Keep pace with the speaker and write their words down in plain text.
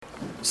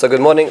So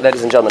good morning,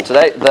 ladies and gentlemen.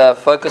 Today, the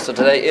focus of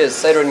today is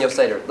Seder In The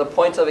Seder. The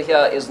point over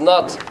here is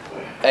not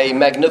a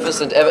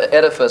magnificent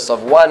edifice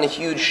of one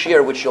huge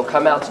shear which you'll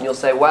come out and you'll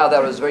say, wow,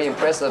 that was very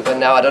impressive, and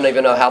now I don't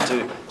even know how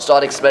to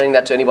start explaining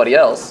that to anybody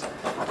else.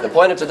 The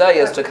point of today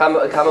is to come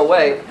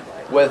away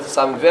with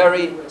some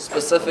very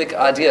specific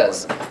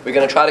ideas. We're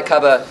going to try to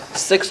cover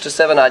 6 to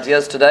 7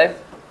 ideas today,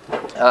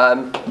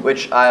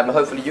 which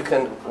hopefully you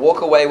can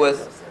walk away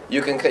with.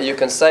 You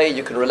can say,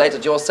 you can relate it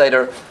to your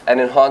Seder and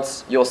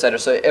enhance your Seder.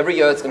 So every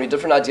year it's going to be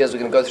different ideas. We're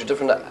going to go through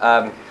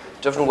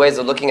different ways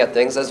of looking at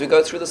things as we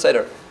go through the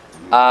Seder.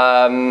 There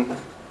are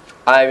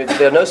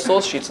no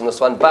source sheets on this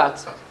one,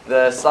 but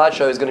the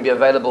slideshow is going to be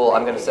available.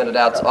 I'm going to send it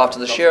out after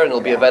the shir, and it'll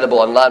be available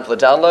online for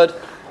the download.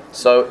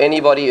 So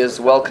anybody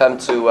is welcome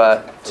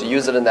to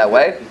use it in that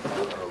way.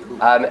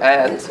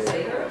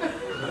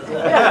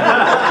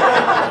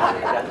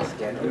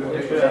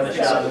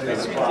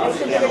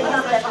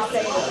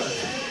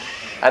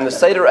 And the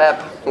Seder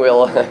app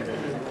will...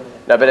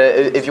 No, but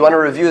if you want to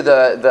review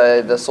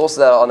the sources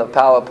that are on the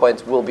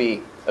PowerPoint will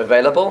be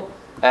available.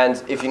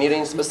 And if you need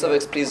any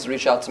specifics, please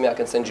reach out to me. I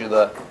can send you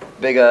the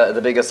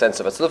bigger sense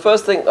of it. So the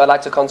first thing I'd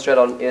like to concentrate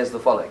on is the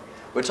following.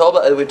 We're told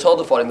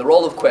the following, the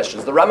role of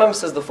questions. The Rambam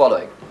says the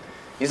following.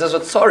 He says,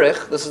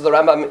 "V'tzorich," this is the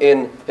Rambam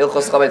in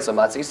Hilchos Chametz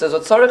U'Matzah. He says,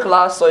 "V'tzorich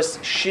la'asos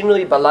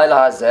shinui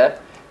balayla hazeh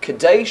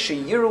kedei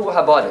sheyiru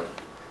habanim."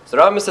 So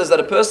the Rambam says that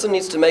a person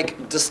needs to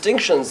make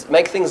distinctions,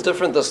 make things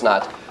different this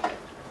night.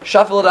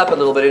 Shuffle it up a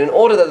little bit in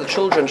order that the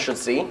children should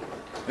see.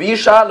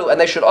 V'yishalu,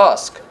 and they should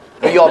ask.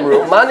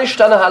 V'yomru, ma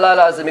nishtana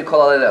halayla hazeh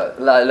mikol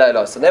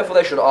halaylos. So therefore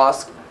they should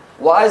ask,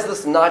 why is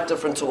this night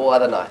different to all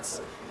other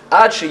nights?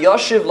 Ad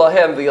sheyoshiv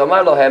lahem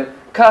v'yomar lahem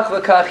kach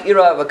v'kach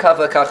ira v'kach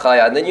v'kach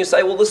chaya. And then you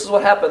say, well, this is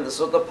what happened. This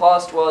is what the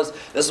past was.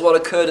 This is what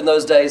occurred in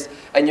those days.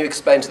 And you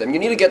explain to them. You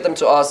need to get them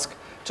to ask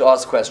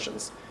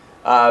questions.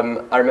 I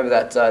remember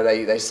that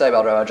they say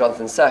about Rabbi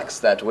Jonathan Sachs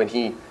that when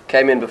he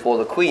came in before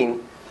the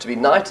Queen to be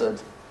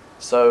knighted,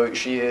 so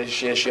she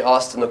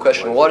asked him the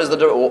question, why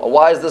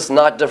is this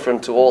night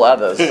different to all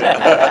others?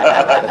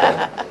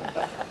 I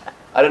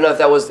don't know if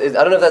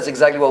that's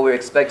exactly what we were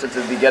expected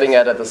to be getting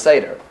at the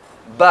Seder,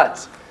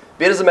 but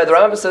the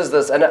Rambam says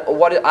this, and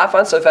what I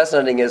find so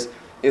fascinating is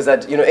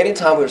that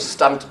anytime we're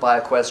stumped by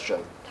a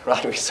question,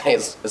 right, we say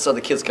it's so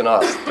the kids can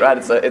ask, right?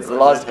 It's the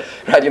last,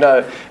 right?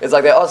 It's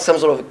like they ask some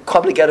sort of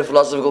complicated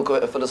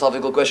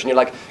philosophical question. You're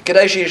like,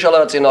 "Kadeshi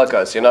Yishalot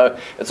Tinokos,"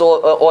 It's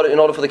all in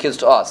order for the kids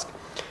to ask.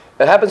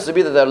 It happens to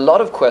be that there are a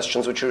lot of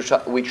questions which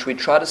we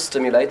try to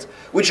stimulate,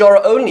 which are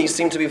only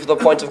seem to be for the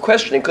point of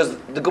questioning, because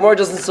the Gemara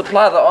doesn't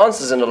supply the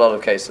answers in a lot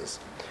of cases.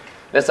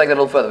 Let's take that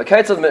a little further. The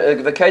case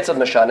of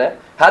Meshane,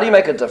 how do you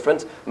make it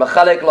different?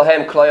 Machalek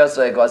lohem kloyos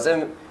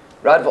ve'egazim,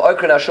 right?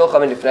 V'okrin ha'shulchan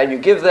minifneim. You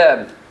give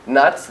them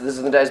nuts. This is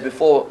in the days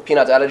before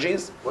peanut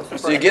allergies.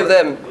 So you give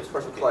them. What's the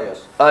first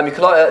kloyos?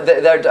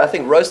 They're I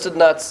think roasted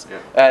nuts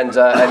and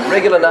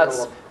regular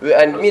nuts,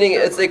 and meaning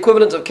it's the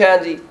equivalent of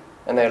candy.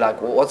 And they're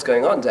like, well, what's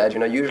going on, Dad?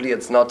 Usually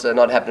it's not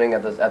happening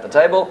at the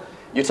table.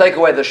 You take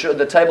away the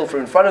table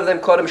from in front of them.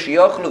 Kodem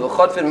shiyochlu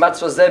v'chodfin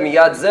matzah zeh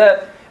miyad zeh,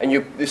 and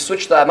you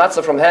switch the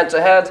matzah from hand to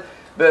hand.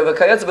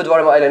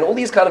 And all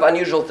these kind of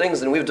unusual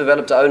things, and we've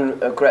developed our own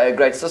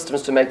great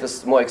systems to make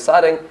this more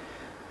exciting.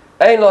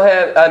 This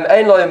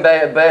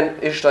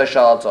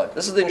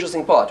is the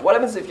interesting part. What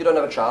happens if you don't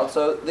have a child?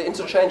 So the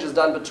interchange is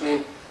done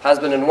between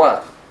husband and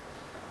wife.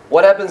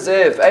 What happens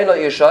if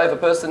a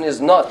person is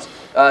not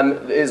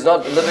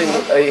living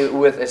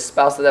with a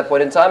spouse at that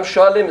point in time?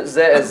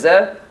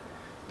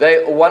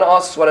 One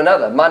asks one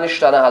another.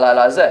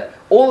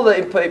 All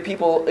the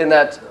people in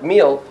that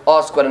meal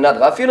ask one another.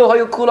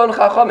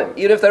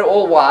 Even if they're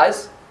all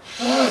wise,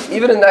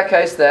 even in that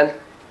case, then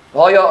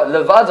even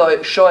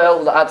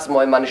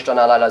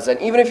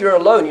if you're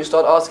alone, you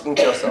start asking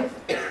to yourself.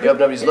 You hope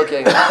nobody's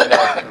looking.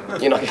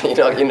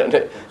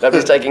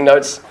 Nobody's taking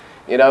notes.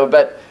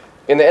 But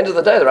in the end of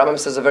the day, the Rambam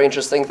says a very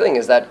interesting thing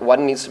is that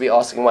one needs to be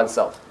asking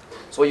oneself.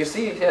 So what you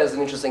see here is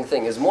an interesting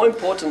thing. Is more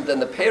important than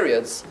the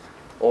periods,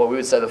 or we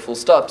would say the full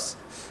stops,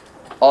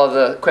 are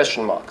the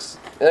question marks.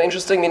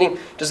 Interesting, meaning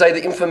to say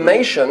the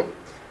information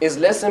is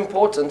less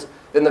important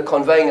than the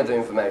conveying of the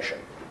information.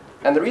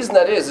 And the reason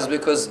that is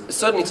because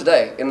certainly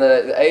today, in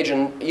the age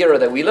and era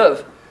that we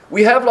live,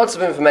 we have lots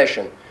of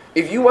information.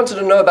 If you wanted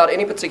to know about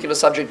any particular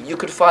subject, you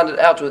could find it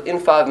out within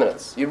 5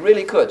 minutes. You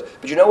really could.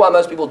 But you know why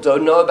most people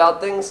don't know about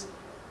things?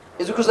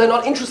 Is because they're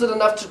not interested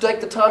enough to take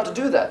the time to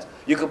do that.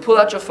 You can pull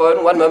out your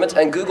phone one moment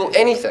and Google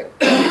anything.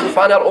 You can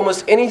find out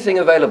almost anything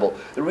available.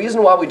 The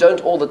reason why we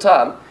don't all the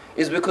time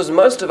is because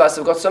most of us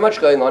have got so much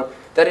going on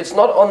that it's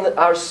not on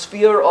our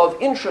sphere of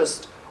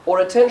interest or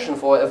attention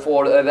for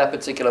that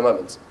particular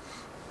moment.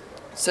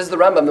 Says the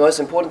Rambam, the most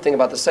important thing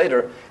about the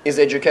Seder is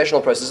the educational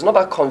process. It's not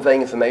about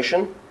conveying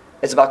information,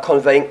 it's about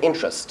conveying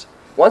interest.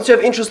 Once you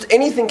have interest,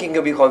 anything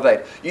can be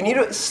conveyed. You need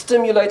to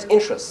stimulate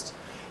interest.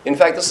 In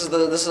fact, this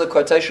is a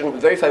quotation, a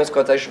very famous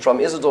quotation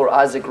from Isidore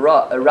Isaac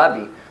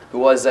Rabi, who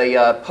was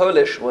a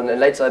Polish and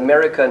later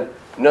American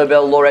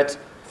Nobel laureate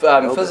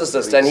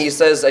physicist, and he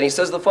says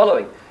the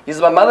following. He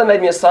says, my mother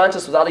made me a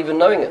scientist without even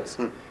knowing it.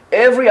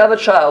 Every other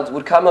child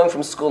would come home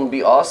from school and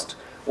be asked,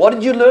 what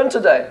did you learn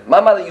today? My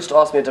mother used to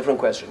ask me a different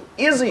question.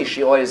 Izzy,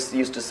 she always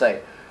used to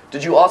say,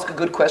 did you ask a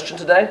good question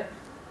today?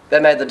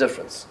 That made the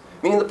difference.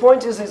 Meaning the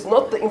point is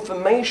not the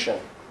information.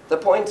 The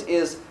point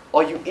is,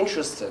 are you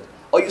interested?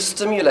 Are you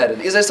stimulated?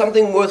 Is there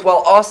something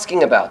worthwhile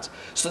asking about?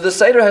 So the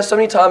Seder has so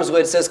many times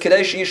where it says,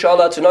 Kadesh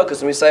Yishala Tunokus,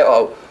 and we say,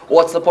 oh,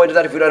 what's the point of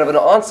that if we don't have an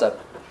answer?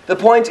 The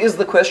point is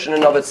the question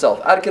in of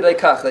itself. Ad Kedei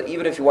Kach, that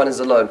even if one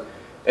is alone,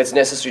 it's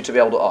necessary to be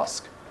able to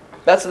ask.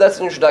 That's an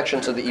introduction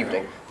to the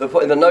evening.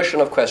 The notion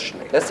of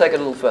questioning. Let's take it a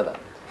little further.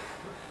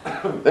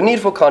 The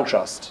need for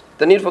contrast.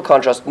 The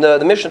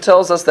Mishnah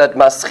tells us that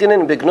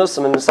Maschinin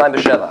B'Gnusim and Misayim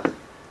B'Shevach.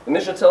 The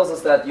Mishnah tells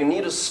us that you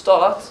need to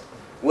start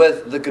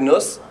with the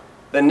Gnus,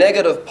 the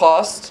negative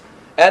past,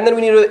 and then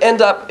we need to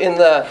end up in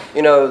the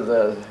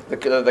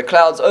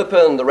clouds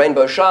open, the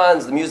rainbow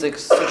shines, the music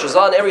switches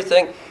on,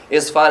 everything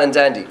is fine and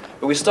dandy.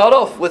 But we start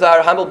off with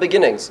our humble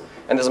beginnings.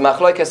 And there's a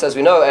machlokes, as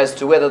we know, as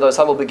to whether those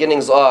humble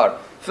beginnings are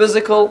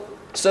physical,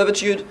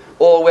 servitude,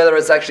 or whether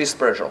it's actually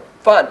spiritual.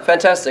 Fine,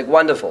 fantastic,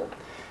 wonderful.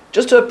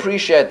 Just to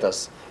appreciate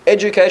this,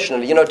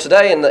 educationally,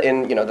 today in the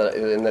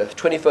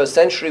 21st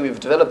century, we've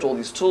developed all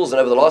these tools, and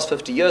over the last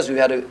 50 years, we've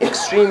had an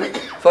extreme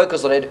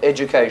focus on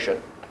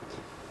education.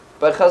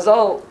 But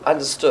Chazal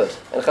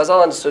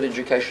understood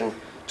education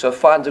to a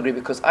fine degree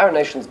because our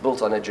nation's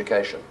built on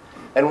education.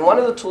 And one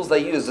of the tools they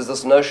use is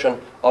this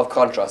notion of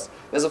contrast.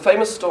 There's a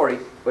famous story,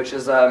 which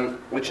is in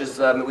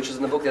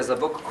the book. There's a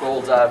book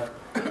called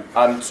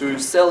 "To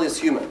Sell Is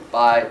Human"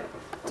 by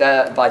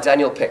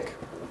Daniel Pink,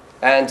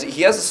 and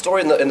he has a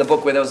story in the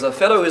book where there was a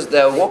fellow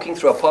they were walking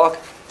through a park,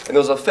 and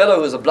there was a fellow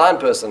who was a blind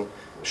person.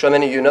 I'm sure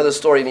many of you know the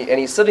story, and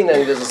he's sitting there,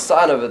 and there's a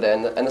sign over there,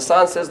 and the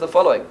sign says the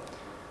following.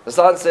 The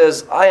sign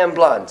says, "I am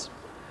blind,"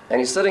 and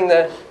he's sitting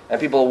there, and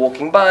people are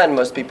walking by, and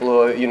most people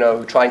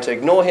are trying to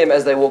ignore him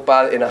as they walk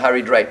by in a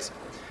hurried rate.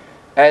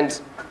 And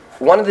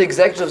one of the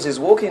executives he's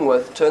walking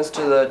with turns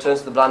to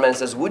the blind man and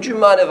says, would you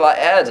mind if I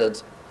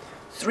added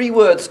 3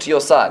 words to your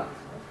sign?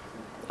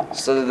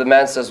 So the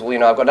man says,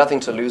 well, I've got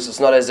nothing to lose. It's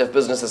not as if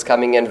business is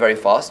coming in very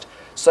fast.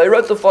 So he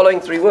wrote the following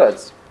 3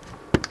 words.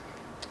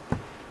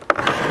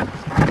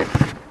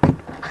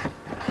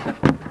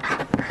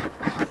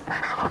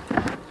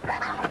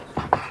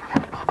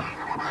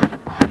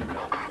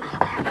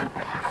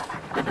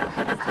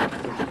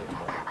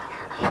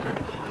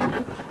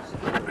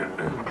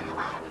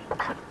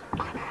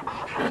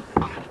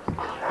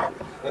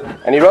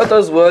 And he wrote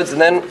those words, and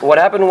then what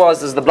happened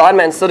was the blind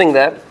man sitting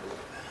there,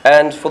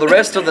 and for the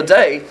rest of the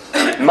day,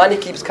 money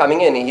keeps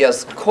coming in. He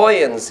has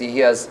coins, he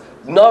has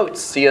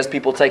notes, he has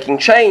people taking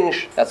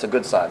change. That's a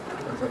good sign,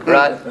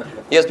 right?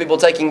 He has people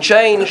taking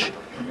change,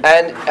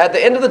 and at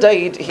the end of the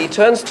day, he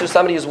turns to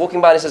somebody who's walking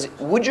by and he says,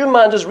 would you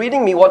mind just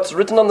reading me what's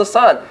written on the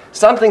sign?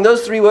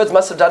 Those 3 words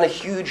must have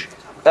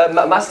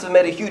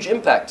made a huge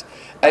impact.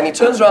 And he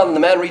turns around and the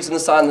man reads in the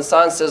sign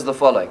says the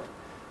following.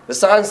 The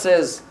sign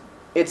says,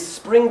 it's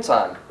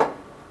springtime,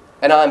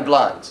 and I'm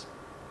blind.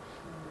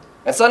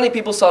 And suddenly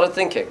people started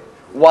thinking,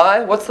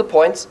 why? What's the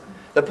point?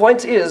 The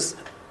point is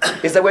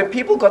that when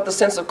people got the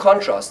sense of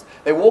contrast,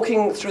 they're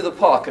walking through the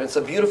park and it's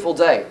a beautiful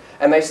day,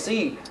 and they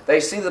see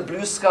the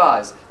blue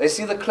skies, they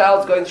see the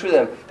clouds going through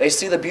them, they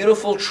see the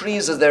beautiful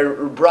trees as their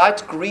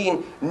bright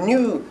green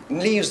new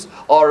leaves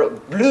are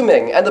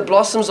blooming and the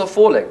blossoms are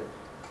falling.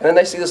 And then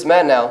they see this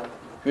man now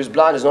who's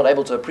blind, is not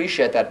able to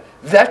appreciate that.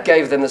 That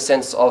gave them the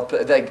sense of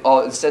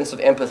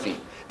empathy.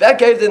 That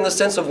gave them the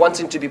sense of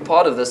wanting to be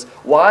part of this.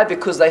 Why?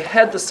 Because they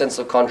had the sense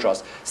of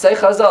contrast. Say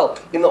Chazal,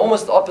 in the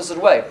almost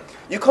opposite way.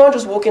 You can't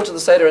just walk into the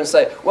Seder and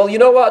say, well, you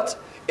know what?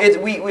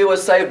 We were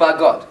saved by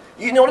God.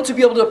 In order to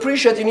be able to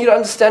appreciate, you need to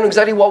understand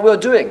exactly what we're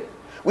doing.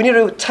 We need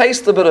to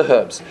taste the bitter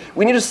herbs.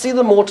 We need to see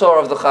the mortar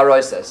of the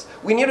charoises.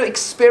 We need to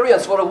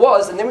experience what it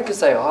was, and then we can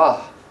say,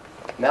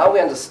 now we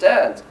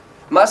understand.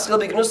 In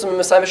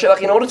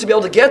order to be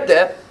able to get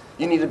there,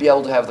 you need to be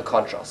able to have the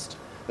contrast.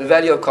 The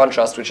value of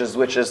contrast, which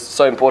is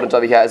so important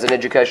over here as an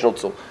educational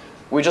tool.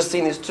 We've just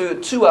seen these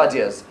two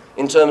ideas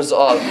in terms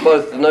of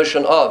both the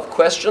notion of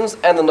questions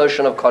and the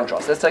notion of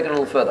contrast. Let's take it a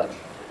little further.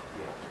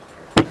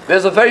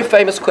 There's a very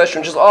famous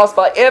question which is asked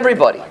by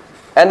everybody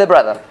and their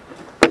brother.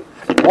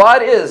 Why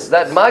it is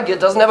that Magid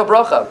doesn't have a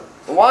bracha?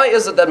 Why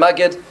is it that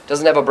Magid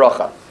doesn't have a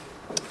bracha?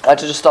 I'd like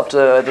to just stop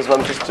at this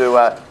moment just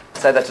to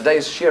say that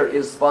today's shir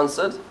is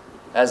sponsored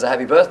as a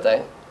happy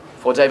birthday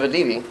for David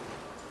Levy.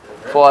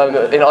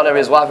 In honor of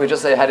his wife, who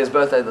just had his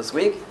birthday this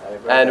week,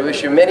 and we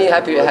wish you many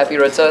happy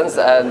returns,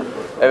 and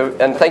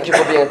thank you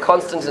for being a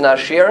constant in our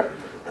shir,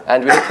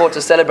 and we look forward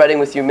to celebrating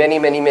with you many,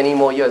 many, many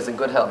more years in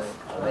good health.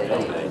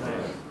 Amen.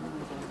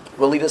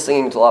 We'll leave the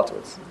singing until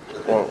afterwards.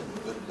 Yeah.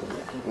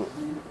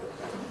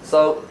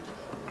 So,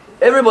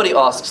 everybody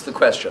asks the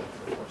question: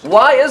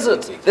 why is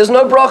it there's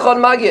no bracha on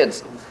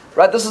Magid?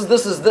 Right, this is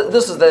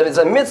it's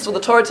a mitzvah. The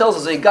Torah tells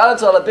us, the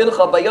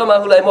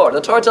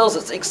Torah tells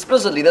us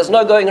explicitly, there's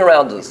no going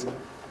around this.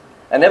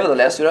 And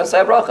nevertheless, we don't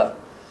say a bracha.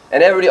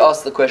 And everybody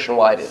asks the question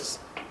why it is.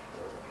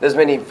 There's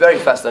many very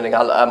fascinating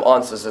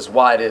answers as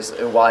why it is,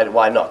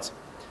 why not.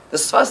 The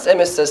Sfas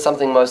Emes says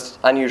something most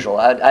unusual.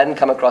 I hadn't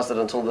come across it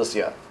until this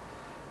year.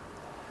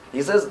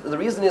 He says the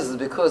reason is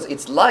because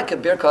it's like a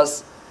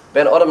birkas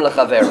ben Adam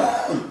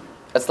lechavera.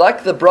 It's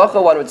like the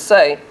bracha one would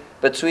say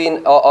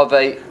between of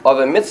a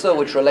mitzvah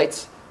which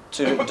relates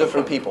to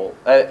different people,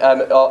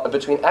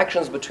 between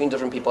actions between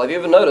different people. Have you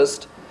ever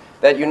noticed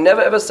that you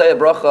never ever say a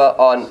bracha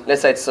on,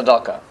 let's say it's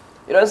tzedakah?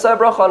 You don't say a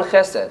bracha on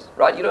chesed,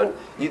 right?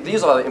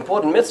 These are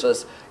important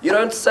mitzvahs. You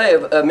don't say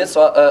a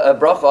mitzvah, a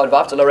bracha on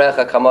v'ahavta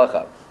l'reacha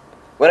kamocha.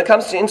 When it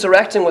comes to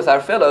interacting with our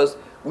fellows,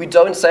 we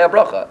don't say a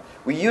bracha.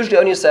 We usually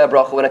only say a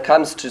bracha when it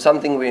comes to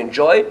something we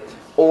enjoy,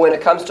 or when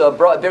it comes to a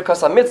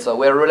birkas mitzvah,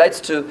 where it relates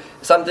to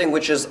something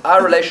which is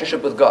our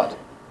relationship with God.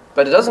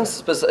 But it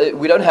doesn't.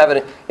 We don't have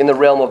it in the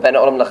realm of ben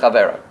olam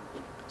lechavera.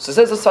 So it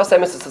says the Sfas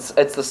Emes,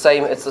 it's the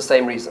same. It's the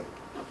same reason.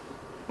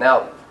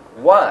 Now,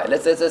 why?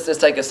 Let's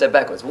take a step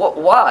backwards.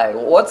 Why?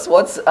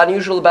 What's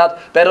unusual about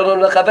ben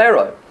olam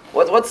lechavera?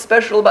 What's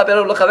special about ben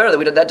olam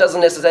lechavera that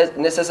doesn't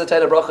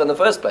necessitate a bracha in the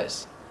first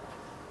place?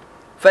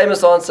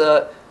 Famous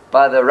answer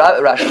by the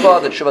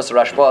Rashba, the Tshuvas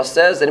Rashba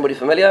says. Anybody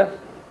familiar?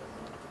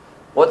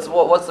 What's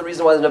the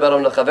reason why there's no ben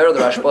olam lechavera? The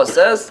Rashba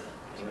says.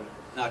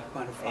 Not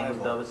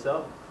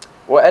quantifiable.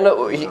 Well, and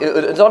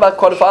it's not about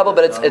quantifiable,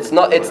 but it's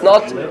not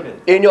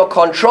in your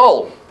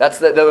control. That's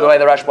the way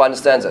the Rashba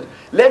understands it.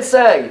 Let's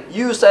say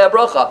you say a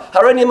bracha,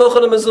 Harani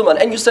Mochana Mezuman,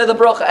 and you say the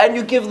bracha, and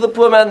you give the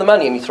poor man the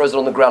money, and he throws it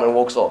on the ground and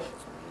walks off.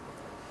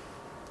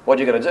 What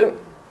are you going to do?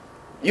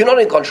 You're not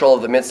in control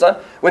of the mitzvah.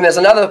 When there's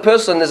another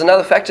person, there's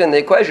another factor in the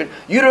equation,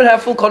 you don't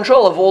have full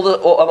control of all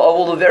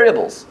the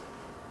variables.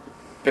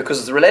 Because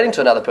it's relating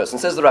to another person,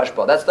 says the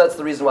Rashba. That's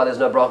the reason why there's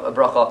no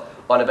bracha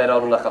on a ben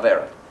olam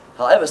lechavera.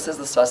 However, says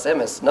the Sfas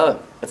Emes, no,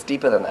 it's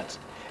deeper than that.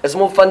 It's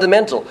more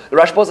fundamental. The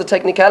Rashba is a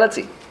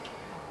technicality.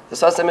 The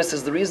Sfas Emes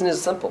says the reason is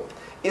simple.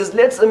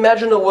 Let's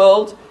imagine a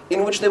world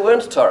in which there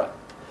weren't Torah.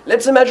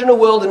 Let's imagine a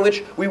world in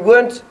which we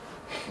weren't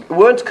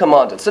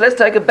commanded. So let's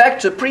take it back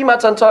to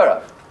pre-Matan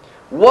Torah.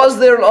 Was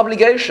there an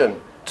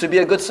obligation to be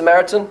a good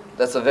Samaritan?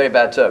 That's a very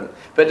bad term.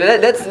 But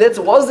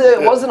was there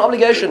an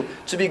obligation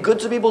to be good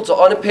to people, to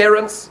honor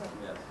parents?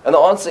 And the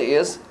answer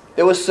is,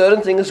 there were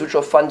certain things which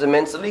were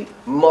fundamentally,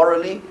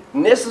 morally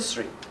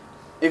necessary.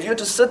 If you were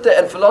to sit there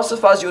and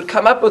philosophize, you would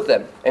come up with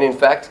them. And in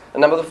fact, a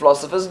number of the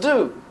philosophers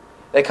do.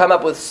 They come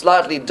up with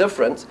slightly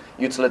different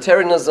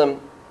utilitarianism,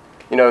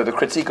 the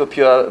critique of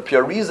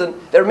pure reason.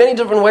 There are many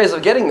different ways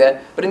of getting there,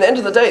 but in the end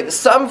of the day,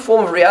 some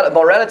form of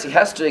morality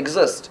has to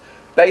exist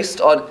based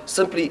on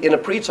simply in a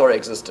pre-Torah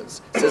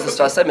existence. It says the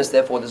Sfas Emes,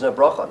 therefore there's no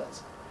bracha on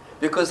it.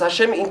 Because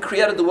Hashem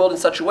created the world in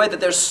such a way that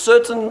there's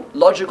certain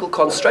logical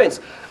constraints.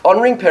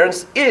 Honoring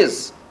parents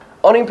is.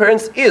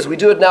 We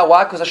do it now.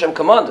 Why? Because Hashem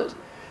commanded.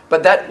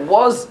 But that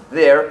was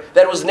there.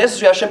 That was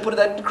necessary. Hashem put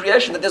that in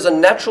creation. That there's a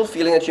natural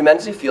feeling that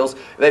humanity feels.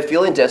 They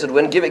feel indebted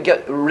when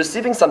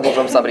receiving something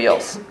from somebody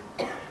else.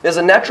 There's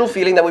a natural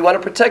feeling that we want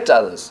to protect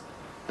others.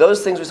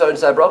 Those things we start to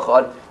say bracha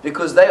on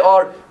because they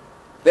are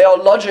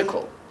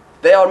logical.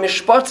 They are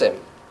mishpatim.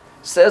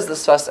 Says the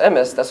Sfas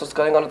Emes, that's what's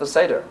going on at the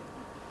Seder.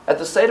 At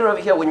the Seder over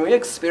here, when we're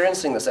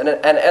experiencing this, and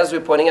as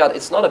we're pointing out,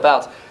 it's not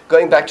about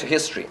going back to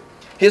history.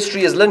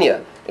 History is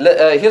linear.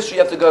 History,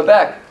 you have to go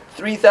back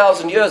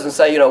 3,000 years and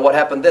say, what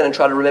happened then, and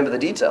try to remember the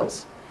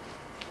details.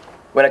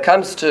 When it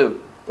comes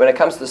to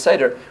the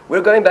Seder,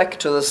 we're going back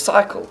to the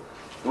cycle.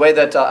 The way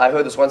that I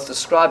heard this once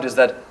described is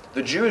that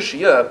the Jewish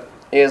year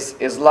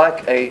is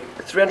like a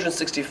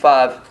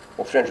 365,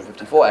 or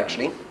 354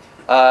 actually,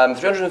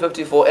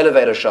 354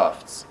 elevator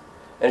shafts.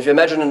 And if you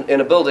imagine in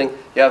a building,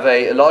 you have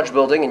a large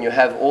building and you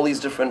have all these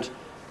different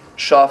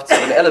shafts of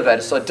an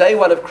elevator. So day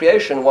one of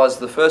creation was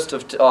the first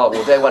of,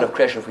 day one of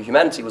creation for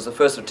humanity was the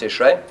first of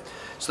Tishrei.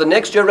 So the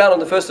next year around on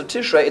the first of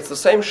Tishrei, it's the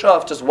same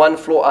shaft, just one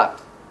floor up.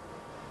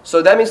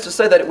 So that means to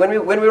say that when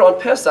we're on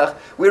Pesach,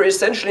 we're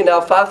essentially now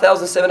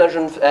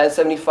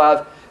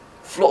 5,775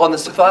 floor, on the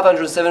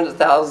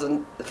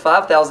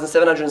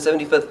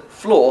 5,775th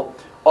floor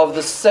of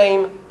the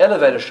same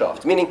elevator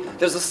shaft. Meaning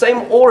there's the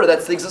same aura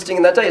that's existing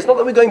in that day. It's not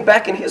that we're going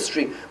back in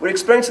history. We're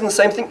experiencing the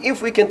same thing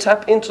if we can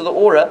tap into the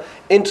aura,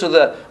 into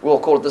the, we'll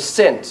call it the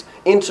scent,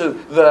 into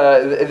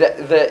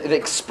the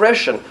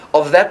expression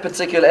of that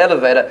particular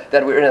elevator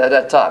that we're in at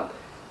that time.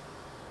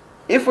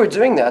 If we're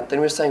doing that, then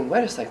we're saying,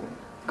 wait a second,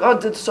 God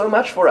did so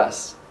much for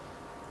us.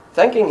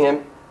 Thanking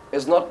Him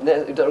is not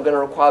going to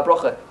require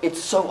bracha.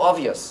 It's so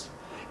obvious.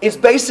 It's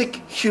basic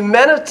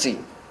humanity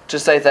to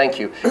say thank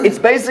you. It's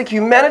basic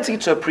humanity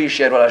to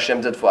appreciate what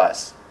Hashem did for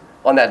us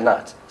on that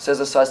night. Says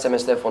the Sfas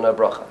Emes, therefore no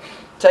bracha.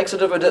 Takes a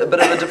bit of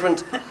a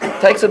different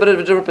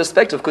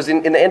perspective, because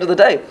in the end of the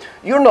day,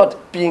 you're not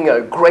being a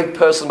great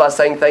person by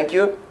saying thank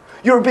you.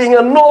 You're being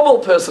a normal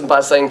person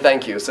by saying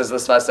thank you, says the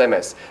Sfas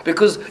Emes,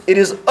 because it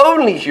is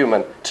only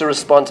human to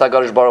respond to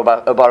HaKadosh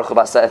Baruch Hu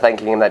by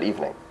thanking Him that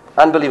evening.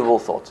 Unbelievable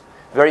thought.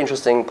 Very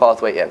interesting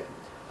pathway in.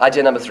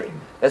 Idea number 3.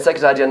 Let's take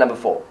it to idea number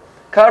 4.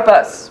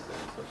 Karpas.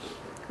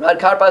 Right,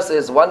 Karpas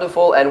is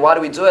wonderful, and why do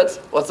we do it?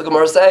 What's the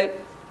Gemara say?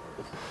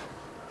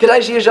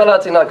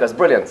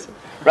 Brilliant.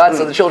 Right,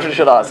 so the children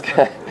should ask.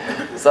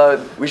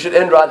 So we should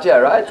end right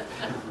here, right?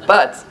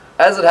 But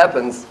as it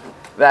happens,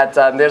 that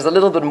there's a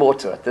little bit more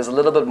to it. There's a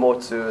little bit more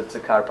to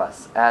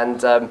karpas.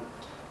 And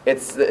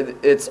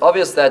it's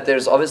obvious that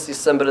there's obviously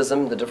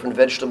symbolism, the different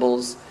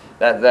vegetables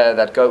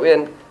that go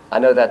in. I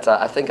know that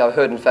I think I've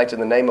heard, in fact, in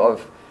the name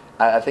of,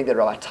 I think that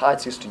Rabbi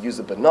Tites used to use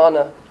a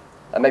banana.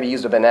 Maybe he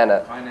used a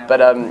banana, but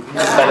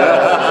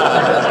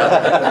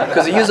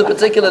because he used it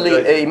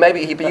particularly,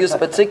 maybe he used it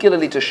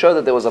particularly to show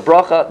that there was a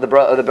bracha. The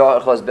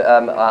bracha was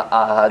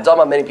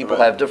hadama. Many people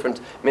have different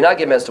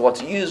minhagim as to what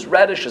to use: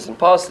 radishes and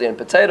parsley and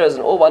potatoes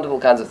and all wonderful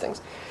kinds of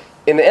things.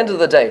 In the end of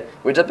the day,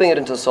 we're dipping it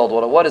into salt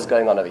water. What is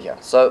going on over here?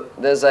 So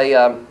there's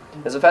a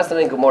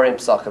fascinating Gemara in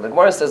Pesach. The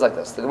Gemara says like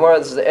this. This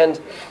is the end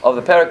of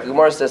the parak. The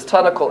Gemara says,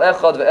 Tana kol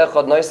echad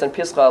ve'echad noisen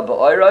pischa al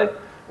ba'oiroi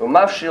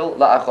u'mafshil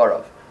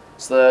la'acharav.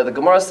 So the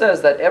Gemara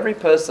says that every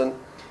person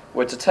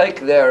were to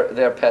take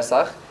their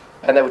Pesach,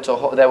 and they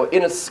were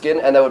in its skin,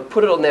 and they would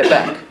put it on their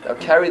back. They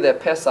would carry their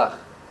Pesach,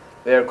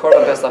 their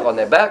Korban Pesach on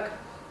their back,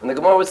 and the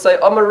Gemara would say,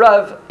 Amar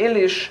Rav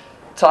Ilish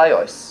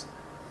Tayos.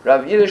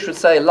 Rav Ilish would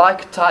say,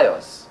 like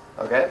Tayos.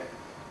 Okay?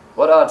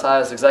 What are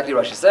Tayos exactly?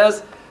 Rashi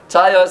says,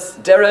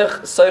 Tayos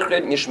derech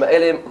soichrid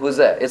nishmaelim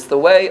huzeh. It's the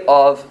way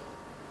of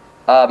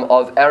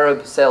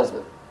Arab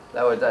salesmen.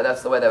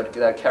 That's the way they would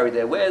carry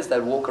their wares. They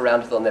would walk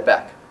around with it on their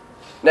back.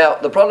 Now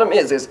the problem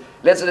is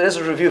let's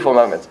review for a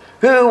moment.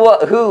 Who were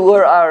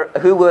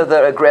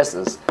the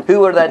aggressors?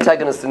 Who were the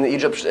antagonists in the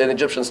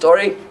Egyptian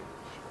story?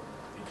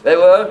 They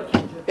were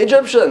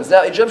Egyptians.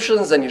 Now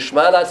Egyptians and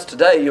Ishmaelites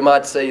today, you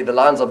might say the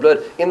lines are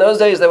blurred. In those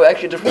days, they were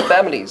actually different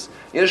families.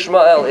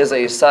 Ishmael is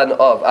a son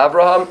of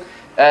Abraham,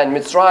 and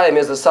Mitzrayim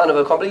is the son of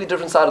a completely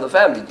different side of the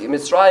family.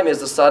 Mitzrayim is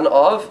the son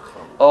of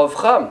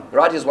Cham.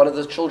 Right? He's one of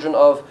the children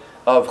of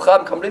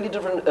Cham, completely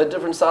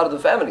different side of the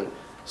family.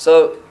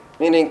 So,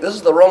 meaning, this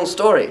is the wrong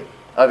story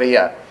over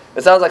here.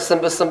 It sounds like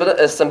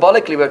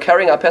symbolically we're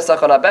carrying our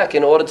Pesach on our back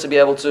in order to be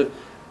able to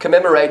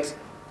commemorate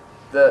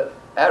the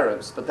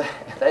Arabs, but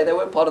they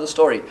weren't part of the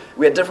story.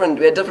 We had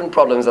different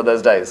problems in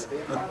those days.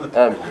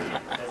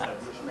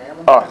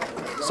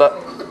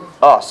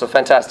 So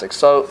fantastic.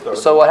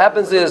 So what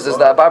happens is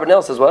that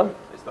Barbanel says what?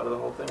 They started the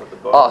whole thing with the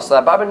bow. So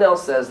that Barbanel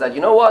says that,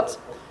 you know what?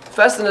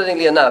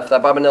 Fascinatingly enough,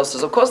 that Barbanel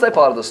says, of course they're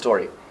part of the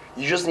story.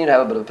 You just need to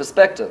have a bit of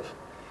perspective.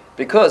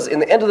 Because in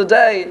the end of the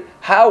day,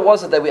 how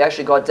was it that we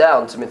actually got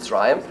down to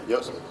Mitzrayim?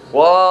 Yosef.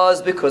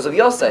 Was because of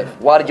Yosef.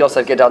 Why did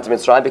Yosef get down to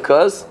Mitzrayim?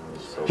 Because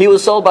he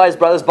was sold by his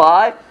brothers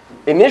by,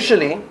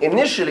 initially,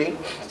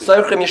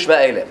 Sochrim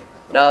Yishmaelim.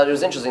 Now, it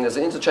was interesting. There's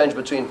an interchange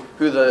between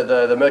who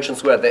the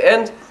merchants were at the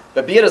end.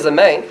 But be it as a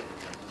main,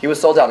 he was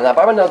sold down. Now,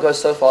 Barbanel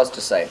goes so far as to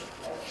say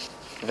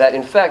that,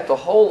 in fact, the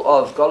whole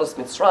of Golus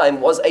Mitzrayim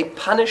was a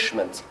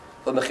punishment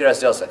for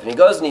Mechiras Yosef. And he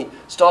goes and he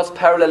starts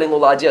paralleling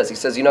all ideas. He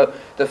says,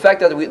 the fact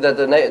that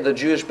the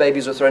Jewish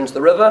babies were thrown into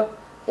the river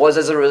was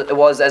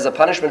as a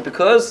punishment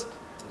because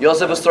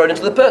Yosef was thrown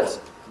into the pit.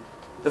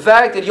 The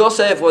fact that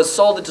Yosef was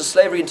sold into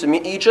slavery into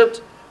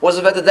Egypt was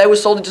the fact that they were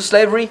sold into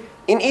slavery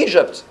in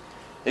Egypt.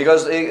 He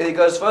goes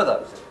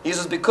further. He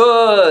says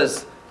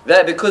because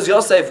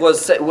Yosef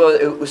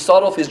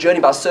started off his journey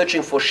by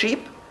searching for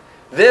sheep.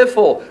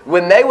 Therefore,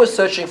 when they were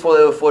searching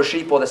for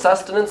sheep or the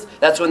sustenance,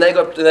 that's when they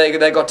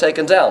got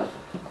taken down.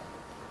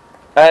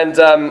 And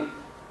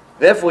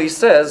therefore, he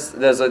says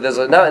there's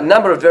a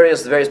number of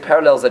various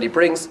parallels that he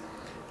brings,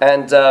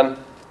 and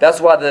that's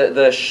why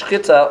the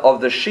shchita of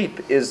the sheep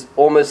is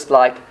almost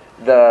like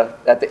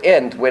at the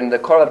end when the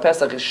Korban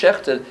Pesach is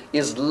shechted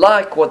is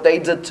like what they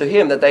did to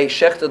him, that they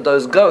shechted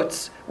those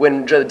goats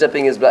when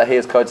dipping his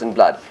coat in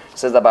blood.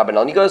 Says the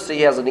Barbanel. And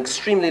he has an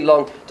extremely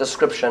long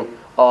description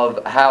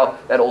of how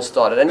that all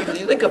started. And if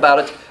you think about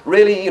it,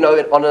 really,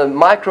 on a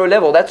micro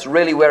level, that's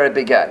really where it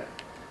began.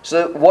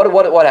 So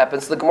what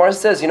happens? The Gemara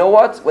says, you know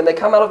what? When they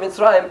come out of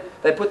Mitzrayim,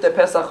 they put their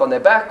Pesach on their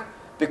back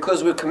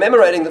because we're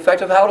commemorating the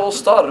fact of how it all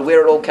started,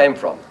 where it all came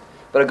from.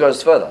 But it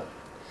goes further.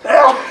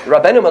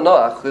 Rabbeinu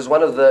Manoach, who's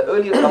one of the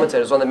earlier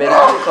commentators, one of the many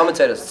earlier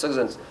commentators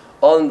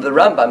on the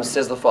Rambam,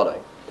 says the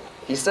following.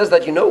 He says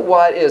that you know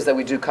why it is that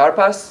we do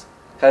karpas?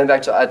 Coming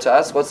back to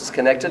us, what's this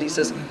connected? He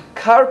says,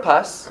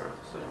 karpas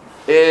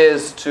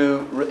is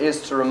to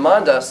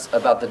remind us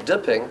about the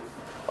dipping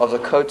of the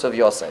coat of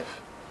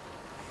Yosef.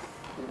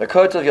 The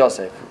coat of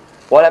Yosef.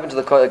 What happened to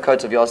the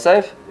coat of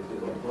Yosef?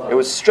 It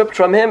was stripped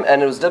from him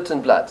and it was dipped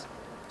in blood.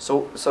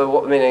 So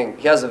what, meaning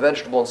he has a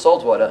vegetable in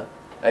salt water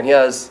and he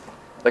has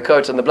the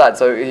coat and the blood.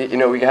 So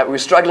we're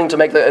struggling to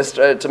make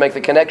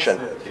the connection.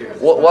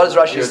 What does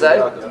Rashi say?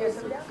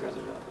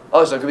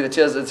 Oh, so it could be the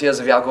tears of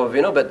Yaakov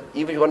Avinu, but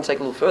even if you want to take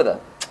a little further,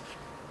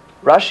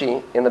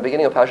 Rashi, in the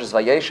beginning of Parshas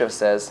Vayeshev,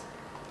 says,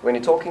 when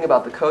you're talking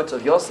about the coat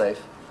of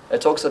Yosef,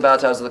 it talks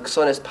about as the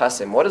ksones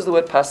pasim. What does the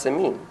word pasim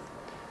mean?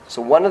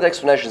 So one of the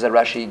explanations that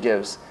Rashi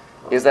gives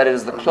is that it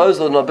is the clothes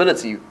of the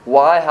nobility.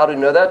 Why? How do you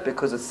know that?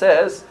 Because it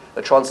says,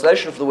 the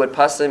translation for the word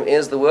pasim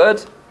is the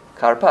word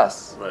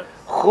karpas.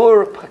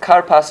 Chur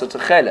karpas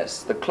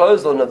u'techeles. The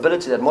clothes of the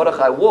nobility that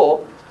Mordechai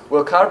wore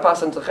were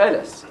karpas and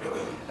techeles.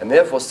 And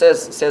therefore,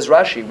 says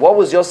Rashi, what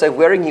was Yosef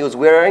wearing? He was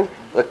wearing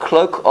the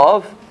cloak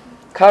of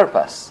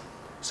karpas.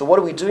 So what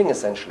are we doing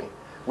essentially?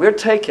 We're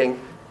taking,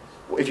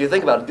 if you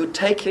think about it, you're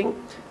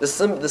taking the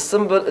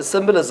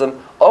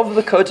symbolism of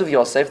the coat of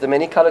Yosef, the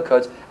many color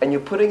coats, and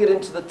you're putting it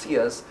into the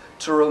tiers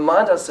to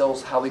remind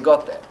ourselves how we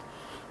got there.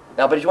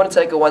 Now, but if you want to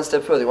take it one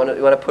step further, you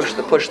want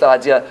to push the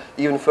idea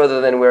even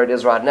further than where it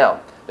is right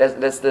now.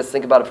 Let's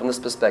think about it from this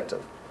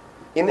perspective.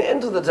 In the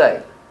end of the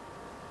day,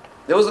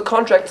 there was a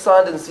contract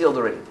signed and sealed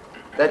already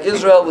that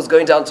Israel was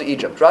going down to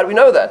Egypt, right? We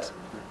know that.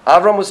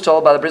 Avram was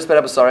told by the Bris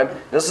Ben Abasarim,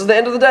 this is the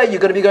end of the day, you're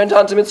going to be going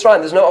down to Mitzrayim.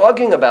 There's no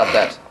arguing about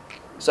that.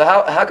 So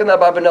how can the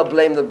Abarbanel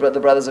blame the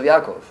brothers of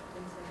Yaakov?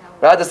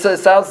 Right?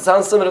 This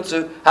sounds similar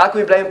to how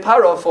can we blame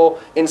Paro for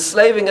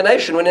enslaving a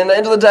nation when in the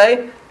end of the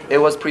day, it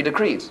was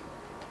pre-decreed.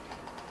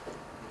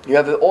 You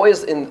have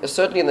always,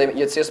 certainly in the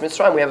Yetzias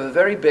Mitzrayim, we have a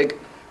very big,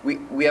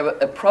 we have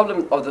a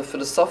problem of the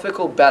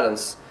philosophical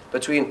balance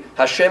between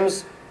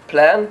Hashem's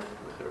plan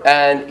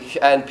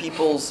and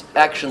people's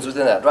actions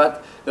within that, right?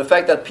 The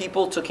fact that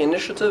people took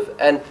initiative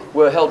and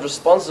were held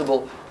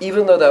responsible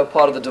even though they were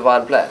part of the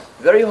divine plan.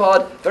 Very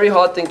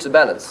hard thing to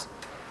balance.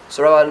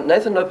 So Rabbi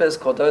Nathan Lopez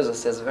Cardoza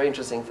says a very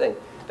interesting thing.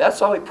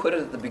 That's why we put it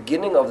at the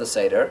beginning of the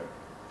Seder,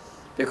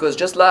 because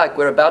just like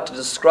we're about to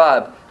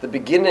describe the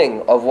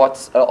beginning of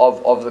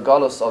of the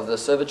galus, of the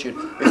servitude,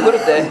 we put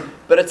it there,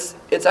 but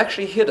it's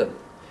actually hidden.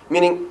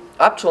 Meaning,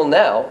 up till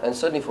now, and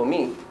certainly for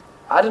me,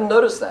 I didn't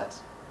notice that.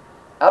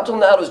 Up till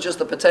now, it was just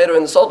the potato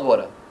and the salt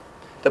water.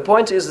 The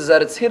point is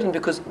that it's hidden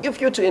because if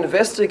you're to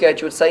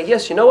investigate, you would say,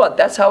 yes, you know what,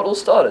 that's how it all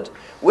started.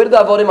 Where did the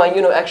Avodim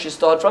Hayinu actually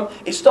start from?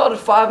 It started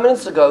 5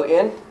 minutes ago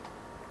in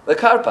the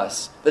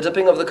karpas, the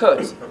dipping of the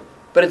coats.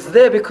 But it's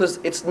there because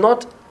it's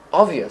not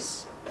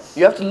obvious.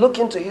 You have to look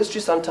into history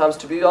sometimes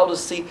to be able to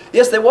see,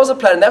 yes, there was a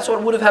plan, and that's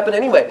what would have happened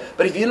anyway.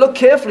 But if you look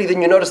carefully,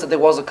 then you notice that there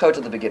was a coat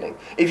at the beginning.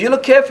 If you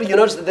look carefully, you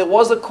notice that there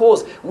was a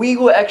cause. We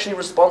were actually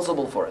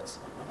responsible for it.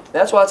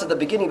 That's why it's at the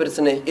beginning, but it's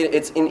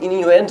in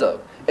innuendo.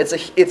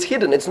 It's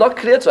hidden. It's not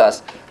clear to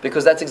us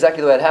because that's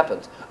exactly the way it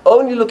happened.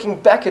 Only looking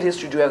back at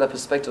history do you have that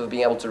perspective of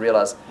being able to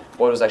realize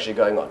what was actually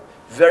going on.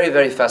 Very,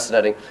 very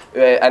fascinating.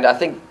 And I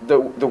think the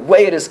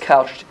way it is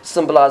couched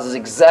symbolizes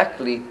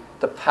exactly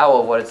the power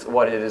of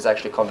what it is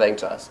actually conveying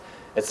to us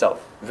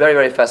itself. Very,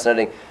 very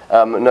fascinating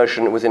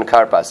notion within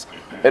Karpas.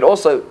 It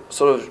also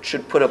sort of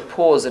should put a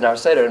pause in our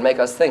Seder and make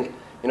us think,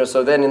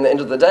 so then in the end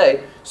of the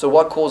day, so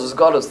what causes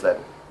Godless then?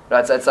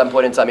 Right, so at some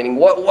point in time, meaning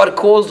what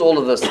caused all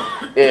of this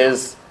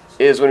is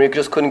when we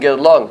just couldn't get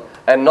along.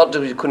 And not that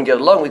we couldn't get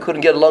along, we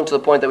couldn't get along to the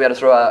point that we had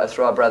to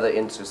throw our brother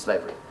into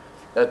slavery.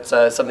 That's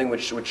something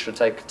which should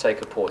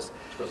take a pause.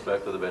 Which goes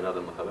back to the Ben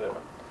Adam Machavera.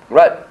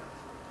 Right.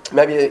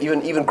 Maybe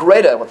even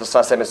greater what the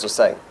Sas Emes was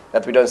saying,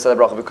 that we don't say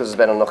the bracha because it's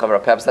Ben Adam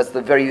Machavera. Perhaps that's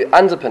the very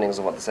underpinnings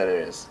of what the Seder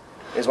is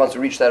once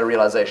we reach that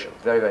realization.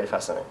 Very, very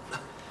fascinating.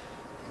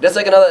 Let's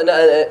take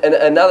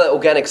another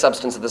organic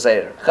substance of the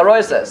Seder.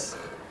 Charoy says,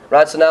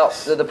 right, so now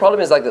the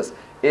problem is like this,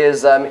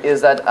 is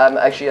that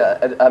actually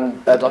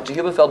Dr.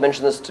 Huberfeld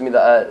mentioned this to me,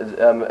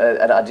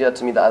 an idea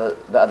to me the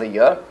other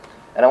year,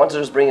 and I want to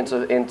just bring it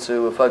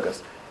into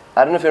focus.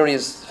 I don't know if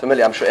everybody's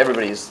familiar, I'm sure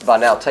everybody's by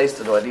now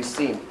tasted or at least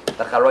seen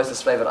the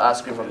Charoisa's flavored ice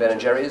cream from Ben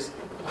 & Jerry's.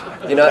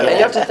 And you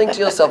have to think to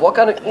yourself, what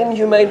kind of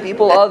inhumane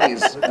people are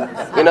these?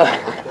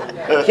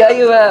 Here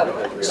you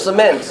have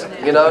cement,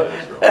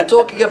 I'm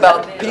talking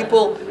about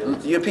people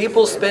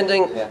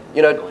spending,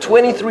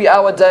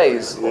 23-hour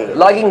days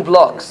lugging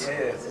blocks.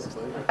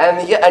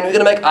 And you're going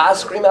to make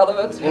ice cream out of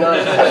it?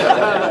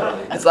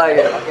 It's like,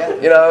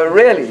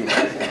 really,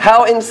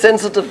 how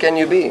insensitive can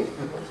you be?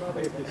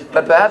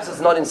 But perhaps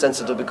it's not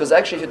insensitive because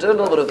actually, if you do a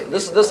little bit of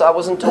this I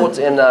wasn't taught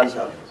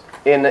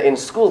in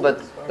school,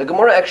 but the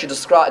Gemara actually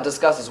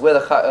discusses whether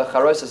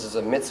charosis is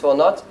a mitzvah or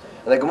not.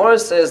 And the Gemara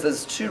says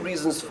there's two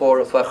reasons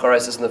for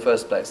charosis in the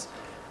first place.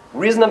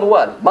 Reason number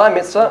one, my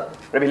mitzvah,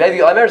 Rabbi Levi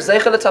Omer,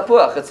 zeichel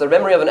tapuach. It's the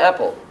memory of an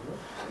apple.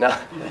 Now,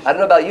 I don't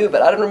know about you,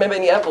 but I don't remember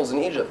any apples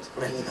in Egypt,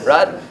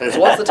 right? So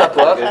what's the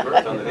tapuach?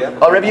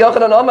 Oh, Rabbi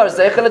Yochanan Omer,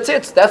 zeichel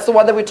tzitz. That's the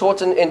one that we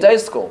taught in day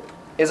school.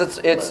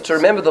 It's to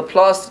remember the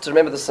plaster, to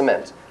remember the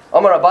cement.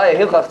 Omer Abaye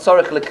hilchach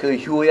tzarich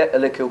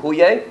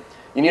lekuhuye.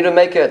 You need to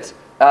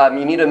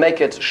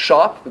make it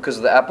sharp because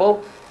of the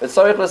apple. But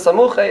tzarich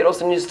lesamuche, it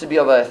also needs to be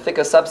of a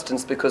thicker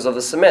substance because of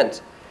the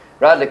cement.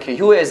 Right?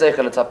 Lekuhuye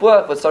zeichel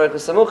tapuach, but tzarich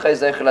lesamuche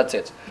zeichel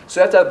tzitz. So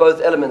you have to have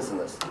both elements in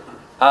this.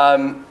 By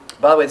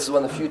the way, this is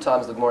one of the few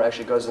times the Gemara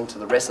actually goes into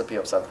the recipe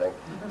of something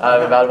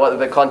about what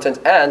the content.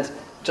 And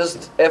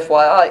just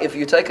FYI, if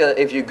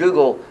you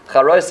Google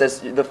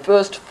Charoses, the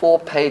first 4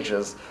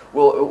 pages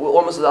will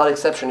almost without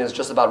exception is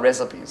just about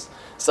recipes.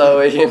 So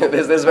there's you have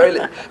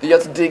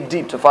to dig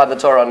deep to find the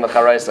Torah on the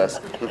Charoses.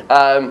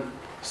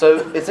 So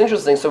it's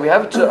interesting. So we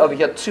have over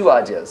here two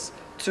ideas.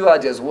 The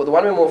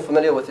one we're more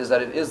familiar with is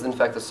that it is in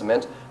fact the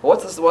cement. But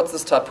what's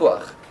this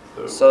tapuach?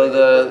 So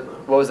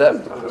what was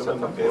that?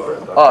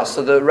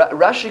 So the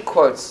Rashi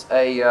quotes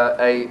a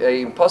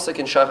pasuk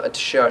in Shir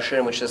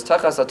Hashirim which says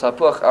Tachas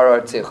tapuach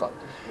ararticha.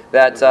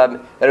 that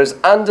it was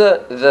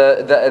under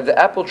the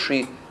apple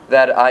tree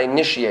that I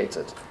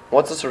initiated.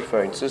 What's this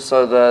referring to?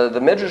 So the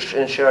Midrash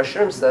in Shir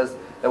Hashirim says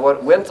that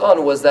what went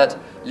on was that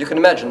you can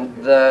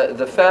imagine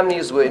the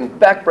families were in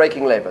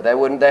backbreaking labor. They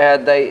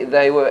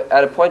were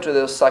at a point where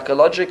they were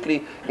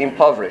psychologically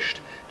impoverished,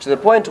 to the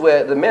point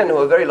where the men who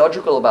are very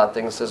logical about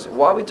things says,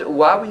 why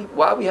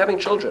are we having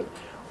children?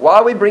 Why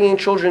are we bringing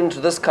children into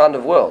this kind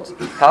of world?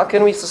 How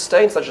can we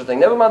sustain such a thing?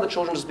 Never mind the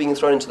children just being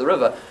thrown into the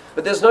river,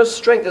 but there's no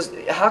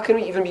strength. How can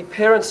we even be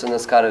parents in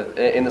this kind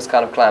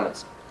of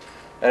climate?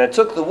 And it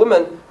took the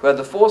women who had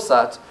the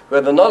foresight, who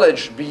had the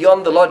knowledge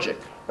beyond the logic.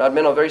 Right?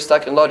 Men are very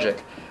stuck in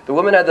logic. The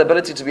women had the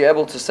ability to be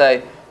able to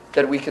say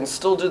that we can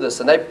still do this,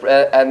 and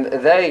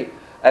they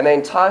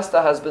enticed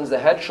their husbands. They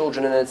had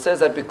children, and it says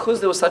that because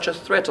there was such a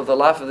threat of the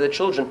life of their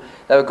children,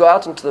 they would go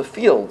out into the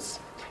fields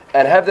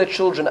and have their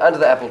children under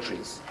the apple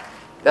trees.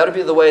 That would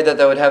be the way that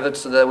they would have it,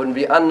 so they wouldn't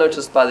be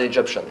unnoticed by the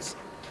Egyptians.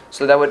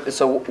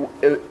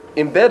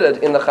 Embedded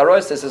in the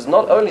charosis is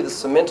not only the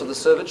cement of the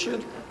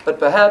servitude, but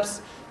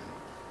perhaps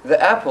the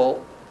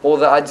apple, or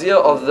the idea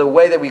of the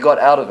way that we got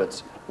out of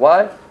it.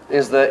 Why?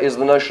 Is the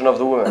notion of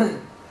the woman.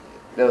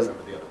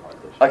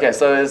 Okay,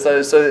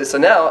 so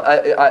now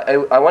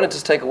I wanted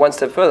to take it one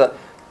step further.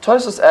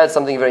 Tosfos adds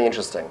something very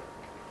interesting.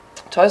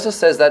 Tosfos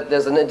says that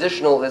there's an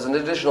additional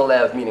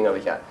layer of meaning over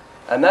here,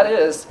 and that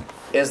is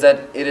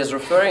that it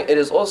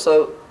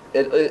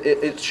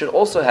should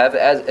also have,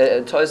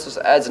 Tosfos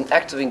adds an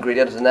active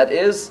ingredient, and that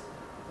is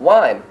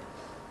wine.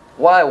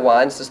 Why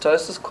wine? Says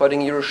Tosfos,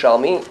 quoting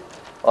Yerushalmi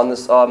on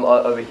this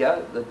over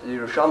here. The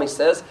Yerushalmi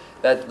says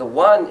that the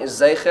wine is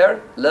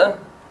zeicher le.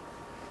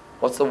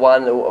 What's the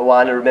wine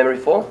a memory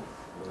for?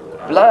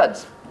 Blood.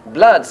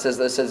 Blood, says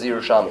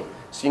Yerushalmi.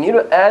 So you need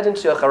to add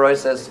into your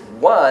charosis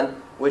wine,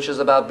 which is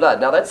about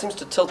blood. Now that seems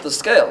to tilt the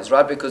scales,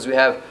 right? Because we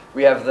have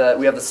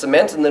the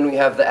cement, and then we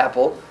have the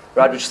apple,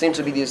 right? Which seem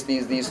to be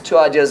these two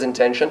ideas in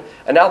tension.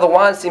 And now the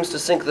wine seems to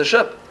sink the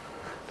ship.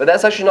 But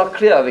that's actually not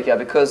clear over here,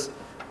 because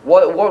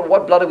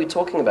what blood are we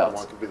talking about?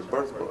 One could be the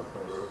birth blood.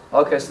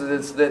 Okay, so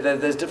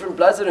there's different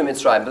bloods in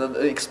Mitzrayim,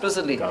 but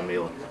explicitly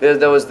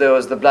there was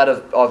the blood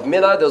of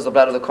Milah, there was the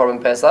blood of the Korban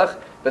Pesach,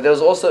 but there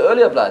was also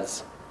earlier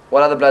bloods.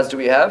 What other bloods do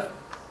we have?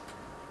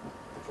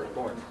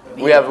 Firstborn.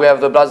 We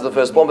have the bloods of the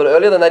firstborn, but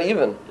earlier than that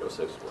even.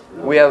 Joseph's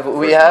blood. We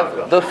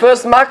have the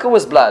first Makkah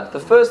was blood. The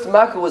first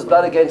Makkah was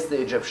blood against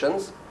the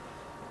Egyptians,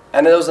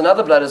 and there was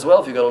another blood as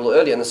well. If you go a little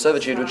earlier in the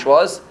servitude, which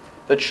was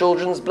the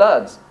children's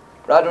blood.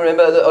 Right?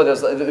 Remember, there's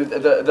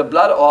the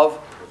blood of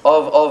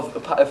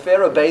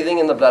Pharaoh bathing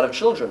in the blood of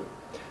children.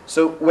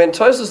 So when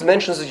Tosfos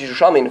mentions the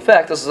Yerushalmi, in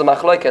fact, this is a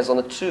machlokes on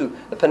the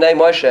Panei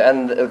Moshe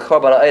and the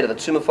Korban Ha'eda, the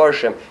two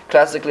Mefarshim,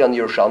 classically on the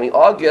Yerushalmi,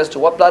 argue as to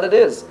what blood it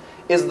is.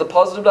 Is it the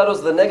positive blood or is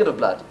it the negative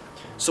blood?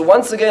 So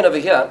once again over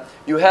here,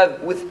 you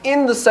have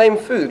within the same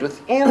food,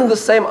 within the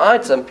same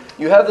item,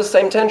 you have the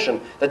same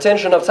tension. The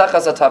tension of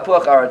Tachas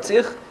HaTapuach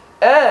Aratich,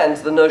 and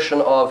the notion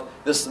of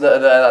this,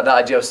 the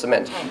idea of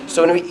cement.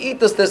 So when we eat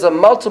this, there's a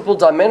multiple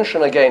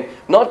dimension again,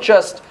 not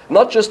just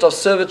of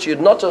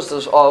servitude, not just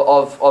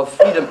of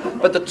freedom,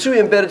 but the two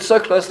embedded so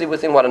closely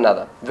within one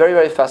another. Very,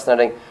 very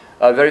fascinating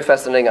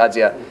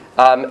idea.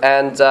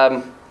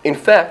 In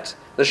fact,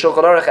 the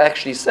Shulchan Aruch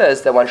actually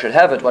says that one should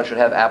have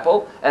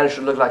apple, and it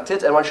should look like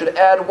tit, and one should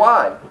add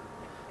wine.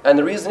 And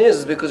the reason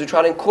is because we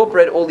try to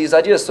incorporate all these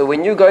ideas. So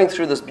when you're going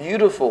through this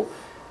beautiful,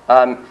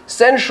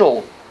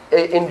 sensual,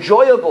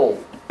 enjoyable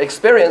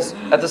experience,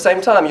 at the same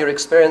time you're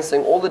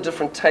experiencing all the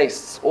different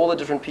tastes, all the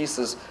different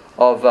pieces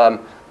of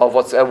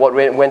what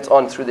went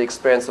on through the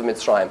experience of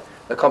Mitzrayim,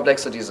 the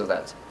complexities of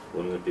that.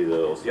 Wouldn't it be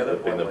the other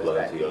point was blood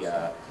that to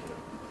Yosef?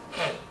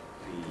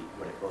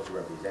 when it goes to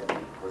represent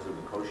because of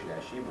the kosher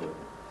shibud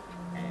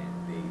and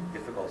the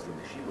difficulty in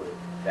the shibud,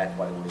 that's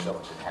why the woman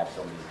should have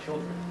so many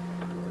children.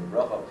 The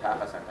bracha of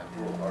Tachas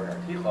HaTapuach or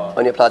Articha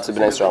Only applied to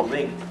Bnei Israel.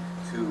 Linked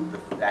to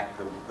the fact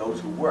that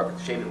those who worked,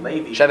 Shevet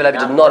Levi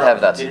did not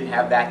have that. Didn't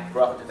have that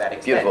bracha to that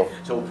extent. Beautiful.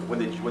 So when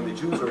the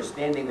Jews are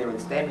standing there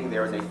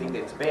and they think that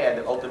it's bad,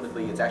 that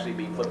ultimately it's actually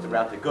being flipped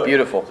around to good.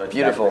 Beautiful, so it's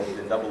beautiful.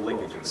 The double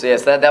linkage. So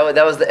yes, that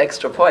was the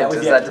extra point. That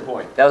was the extra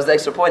point. That was the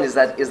extra point. Is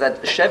that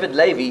Shevet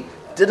Levi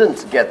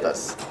didn't get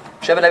this.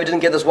 Shevet Levi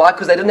didn't get this. Why?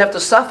 Because they didn't have to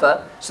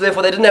suffer. So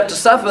therefore, they didn't have to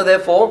suffer.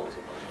 Therefore,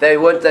 they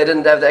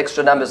didn't have the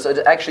extra numbers. So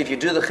actually, if you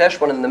do the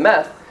cheshbon in the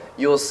math,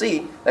 you will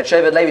see that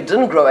Shevet Levi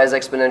didn't grow as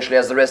exponentially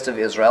as the rest of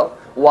Israel.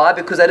 Why?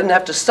 Because they didn't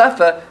have to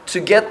suffer to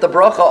get the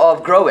bracha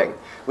of growing,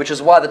 which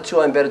is why the two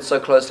are embedded so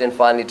closely and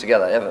finely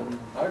together. Evan?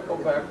 I go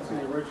back to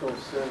the original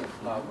sin,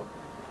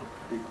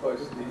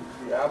 because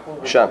the apple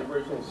was Sure. the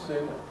original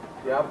sin.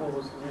 The apple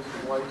was the reason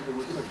why there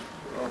was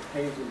such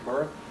pains in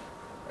birth,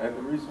 and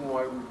the reason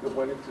why we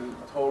went into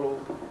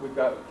we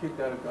got kicked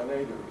out of Gan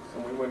Eden,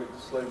 and we went into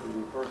slavery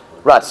in the first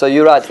place. Right. So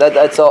you're right.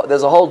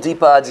 There's a whole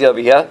deeper idea over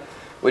here,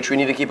 which we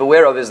need to keep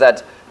aware of, is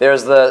that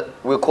there's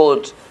we'll call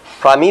it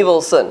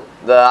primeval sin,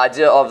 the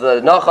idea of the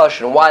nachash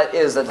and why it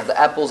is that the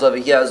apples over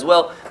here as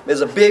well.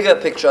 There's a bigger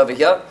picture over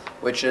here,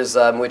 which is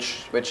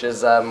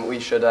we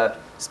should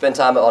spend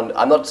time on.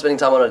 I'm not spending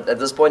time on it at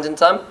this point in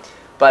time,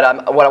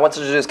 But what I wanted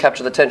to do is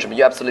capture the tension. But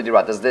you're absolutely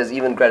right. There's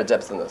even greater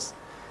depth in this.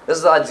 This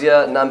is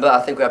idea number, I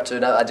think we're up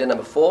to idea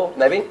number 4,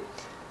 maybe.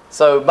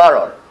 So,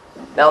 Maror.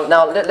 Now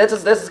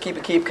let's just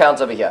keep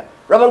count over here.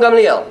 Rabban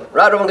Gamliel,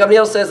 right? Rabban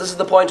Gamliel says this is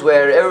the point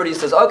where everybody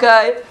says,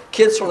 okay,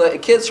 kids from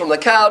the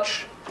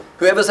couch,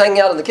 whoever's hanging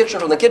out in the kitchen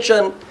from the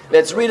kitchen,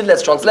 let's read it,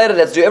 let's translate it,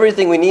 let's do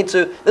everything we need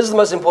to. This is the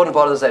most important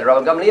part of the Seder.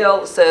 Rabban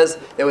Gamliel says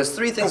there was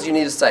 3 things you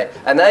need to say,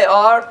 and they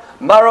are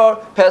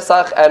Maror,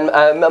 Pesach, and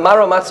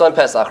Maror, Matzah, and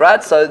Pesach,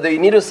 right? So you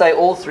need to say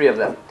all 3 of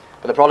them.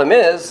 But the problem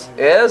is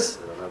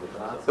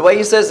the way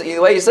he says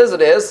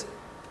it is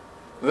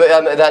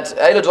that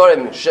Eilu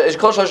Dvarim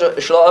Kol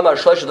Shlo Amar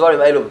Shlosh Dvarim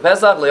Eilu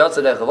Pesach Lo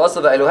Yotze Lecha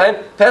Vasa Ve'Eilu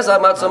Hein Pesach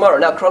Matzah Maror.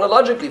 Now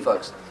chronologically,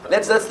 folks,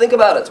 let's think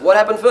about it. What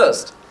happened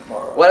first?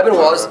 What happened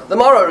was the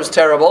maror is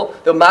terrible.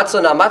 The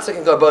matzah, now matzah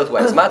can go both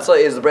ways. Matzah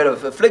is the bread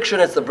of affliction.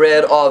 It's the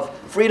bread of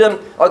freedom.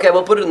 Okay,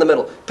 we'll put it in the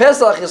middle.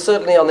 Pesach is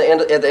certainly at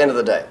the end of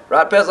the day,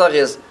 right? Pesach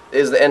is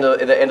the end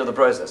of the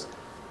process.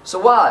 So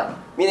why?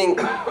 Meaning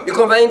you're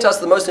conveying to us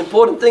the most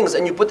important things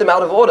and you put them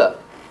out of order.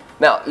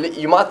 Now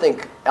you might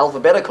think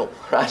alphabetical,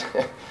 right?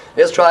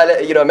 Let's try.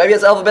 Maybe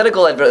it's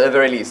alphabetical at the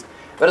very least,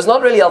 but it's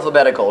not really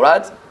alphabetical,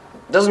 right?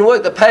 It doesn't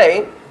work. The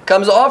pay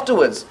comes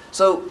afterwards.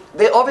 So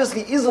there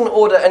obviously is an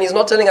order, and he's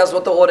not telling us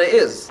what the order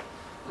is.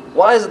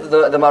 Why is it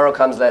that the maror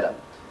comes later?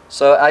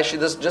 So actually,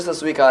 just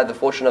this week I had the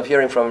fortune of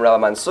hearing from Rabbi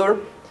Mansour,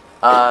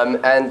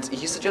 and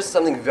he suggested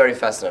something very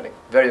fascinating,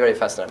 very, very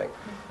fascinating.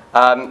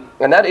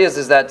 And that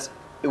is that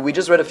we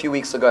just read a few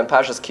weeks ago in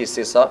Parshas Ki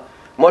Sisa,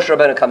 Moshe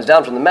Rabbeinu comes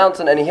down from the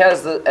mountain, and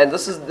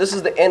this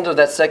is the end of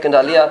that second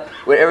aliyah,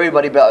 where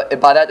everybody at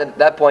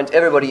that point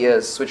everybody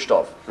is switched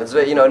off. It's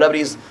very,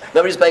 nobody's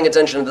paying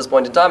attention at this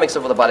point in time,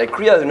 except for the Balei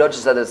Kriya, who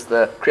notices that it's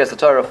the Kriyas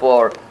Torah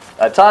for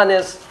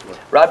Tanis,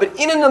 right? But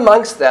in and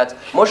amongst that,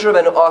 Moshe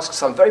Rabbeinu asks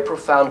some very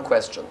profound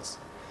questions,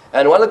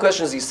 and one of the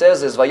questions he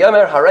says is,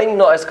 "Vayomer hareini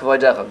no'es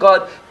kavodecha."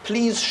 God,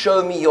 please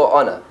show me your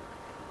honor.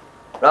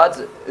 Right?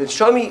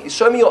 Show me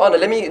your honor.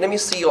 Let me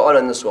see your honor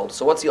in this world.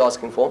 So what's he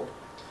asking for?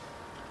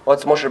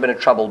 What's Moshe Rabbeinu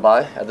troubled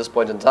by at this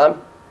point in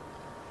time?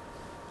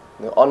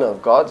 The honor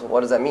of God.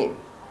 What does that mean?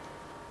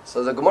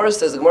 So the Gemara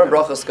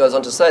Brachos goes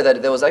on to say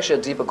that there was actually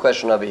a deeper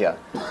question over here.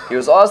 He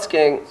was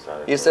asking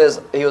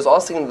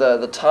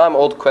the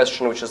time-old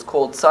question, which is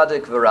called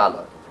Tzaddik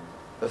V'Rala.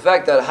 The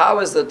fact that how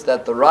is it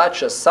that the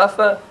righteous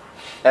suffer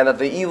and that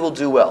the evil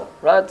do well,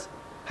 right?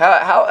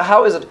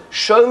 How is it?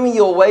 Show me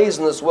your ways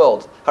in this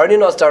world.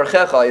 Harininos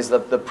Darchecha is the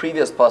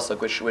previous pasuk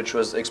which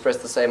was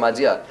expressed the same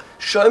idea.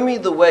 Show me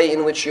the way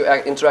in which you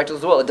interact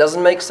with the world. It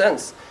doesn't make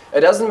sense.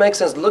 It doesn't make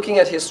sense looking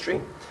at history.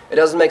 It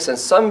doesn't make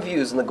sense. Some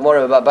views in the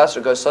Gemara about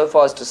Basra go so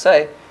far as to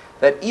say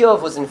that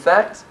Eov was in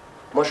fact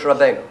Moshe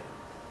Rabbeinu.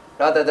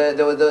 Right?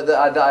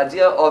 The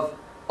idea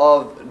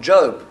of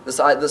Job,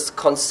 this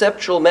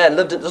conceptual man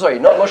not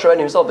Moshe Rabbeinu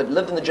himself, but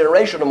lived in the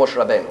generation of Moshe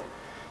Rabbeinu.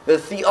 The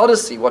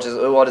theodicy, what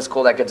is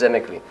called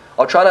academically,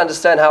 of trying to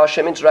understand how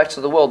Hashem interacts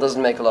with the world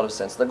doesn't make a lot of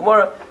sense. The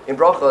Gemara in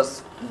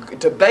Brachos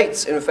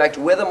debates, in fact,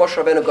 whether Moshe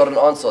Rabbeinu got an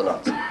answer or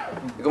not.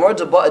 The Gemara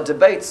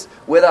debates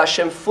whether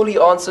Hashem fully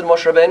answered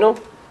Moshe Rabbeinu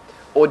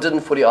or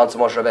didn't fully answer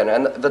Moshe Rabbeinu.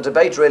 And the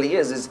debate really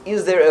is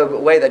there a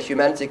way that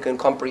humanity can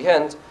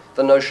comprehend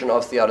the notion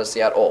of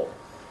theodicy at all?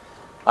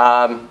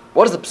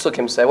 What does the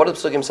Psukim say? What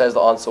does the Psukim say as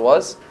the answer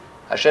was?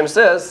 Hashem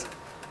says,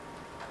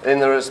 in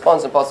the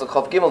response in Pasuk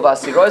Chav Gimel,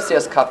 "Vasirosi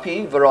es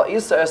kapi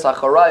v'ra'isa es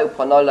acharai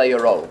u'panal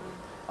la'yaro."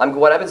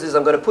 What happens is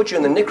I'm going to put you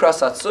in the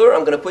Nikras Atzur,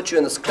 I'm going to put you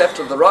in this cleft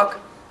of the rock,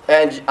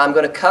 and I'm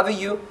going to cover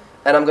you,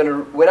 and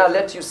when I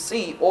let you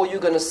see, all you're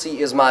going to see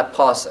is my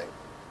passing,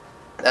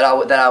 that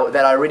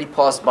I already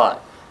passed by,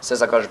 says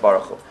HaKadosh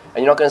Baruch Hu,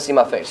 and you're not going to see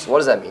my face. What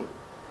does that mean?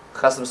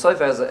 Chasam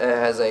Sofer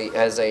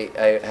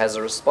has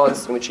a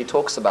response in which he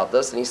talks about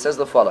this, and he says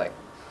the following.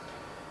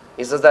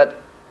 He says that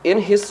in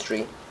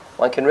history,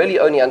 one can really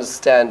only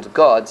understand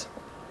God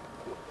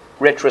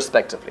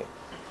retrospectively.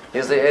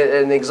 Here's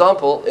an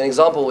example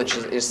which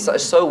is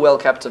so well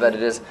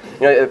captivated is,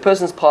 a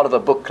person's part of a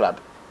book club,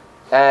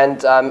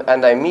 and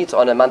they meet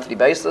on a monthly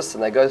basis,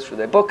 and they go through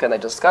their book and they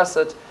discuss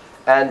it,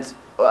 and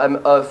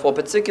for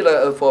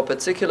a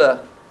particular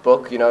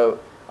book,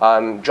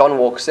 John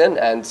walks in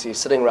and he's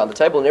sitting around the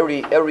table, and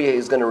everybody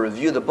is going to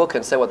review the book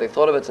and say what they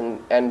thought of it,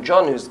 and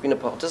John, who's been a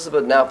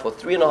participant now for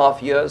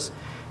 3.5 years,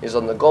 is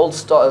on the gold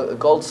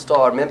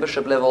star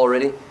membership level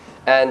already,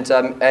 and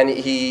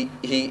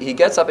he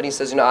gets up and he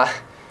says,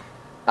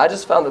 I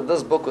just found that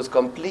this book was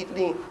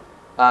completely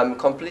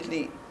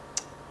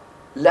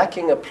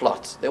lacking a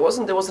plot. There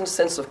wasn't a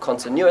sense of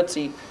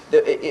continuity.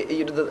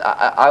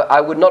 I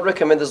would not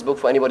recommend this book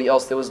for anybody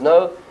else. There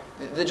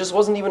just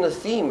wasn't even a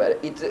theme.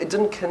 It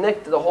didn't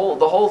connect. The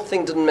whole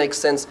thing didn't make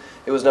sense.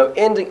 There was no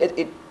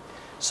ending.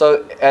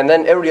 So, and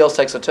then everybody else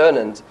takes a turn,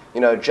 and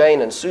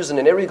Jane and Susan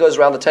and everybody goes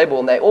around the table,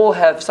 and they all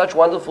have such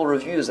wonderful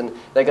reviews, and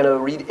they're going to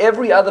read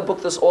every other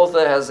book this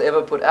author has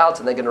ever put out,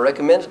 and they're going to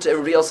recommend it to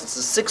everybody else. It's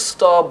a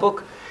 6-star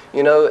book,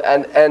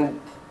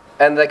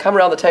 and they come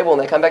around the table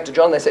and they come back to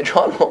John and they say,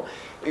 John,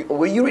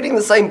 were you reading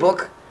the same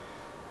book?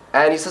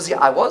 And he says, yeah,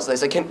 I was. They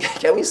say, can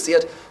we see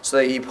it? So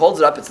he holds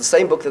it up. It's the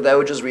same book that they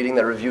were just reading,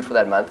 they reviewed for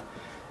that month.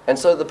 And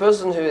so the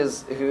person who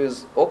is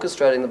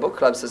orchestrating the book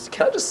club says,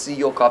 can I just see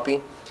your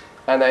copy?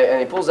 And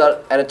he pulls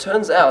out, and it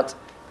turns out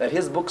that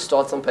his book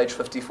starts on page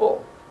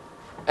 54.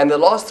 And the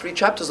last 3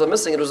 chapters are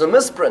missing. It was a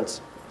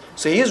misprint.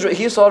 So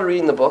he started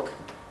reading the book,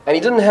 and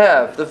he didn't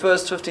have the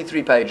first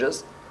 53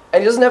 pages,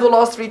 and he doesn't have the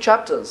last 3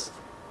 chapters.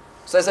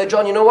 So they say,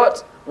 John, you know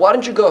what? Why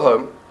don't you go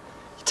home,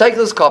 take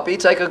this copy,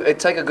 take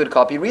a good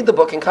copy, read the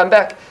book, and come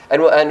back,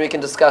 and we can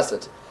discuss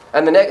it.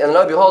 And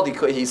lo and behold,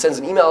 he sends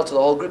an email to the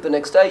whole group the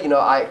next day.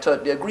 I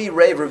totally agree,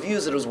 rave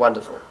reviews, it was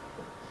wonderful.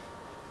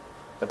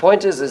 The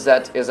point is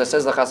that, as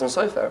says the Chasam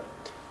Sofer,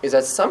 is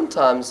that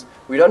sometimes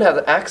we don't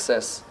have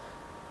access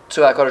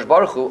to HaKadosh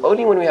Baruch Hu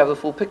only when we have the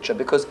full picture,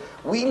 because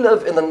we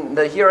live in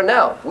the here and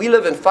now. We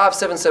live in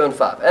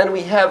 5775, and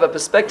we have a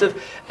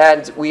perspective,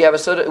 and we have a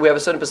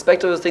certain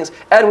perspective of things,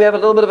 and we have a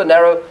little bit of a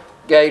narrow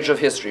gauge of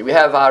history. We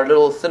have our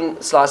little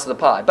thin slice of the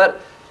pie. But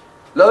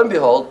lo and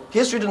behold,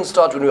 history didn't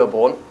start when we were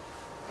born.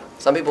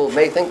 Some people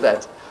may think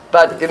that.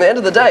 But in the end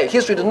of the day,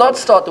 history did not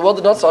start, the world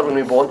did not start when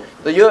we were born.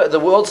 The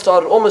world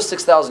started almost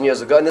 6,000 years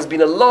ago, and there's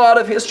been a lot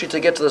of history to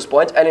get to this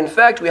point, and in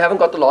fact, we haven't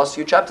got the last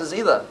few chapters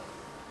either.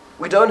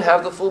 We don't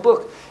have the full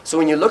book. So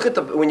when you look at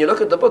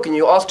the book and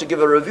you ask to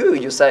give a review,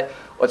 you say,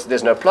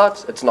 there's no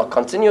plot, it's not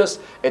continuous,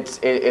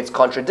 it's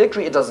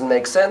contradictory, it doesn't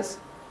make sense.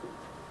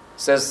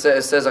 Says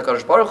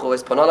HaKadosh Baruch Hu,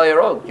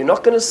 you're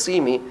not going to see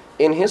me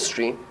in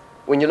history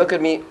when you look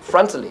at me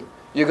frontally.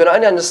 You're going to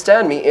only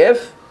understand me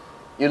if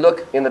you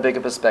look in the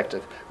bigger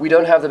perspective. We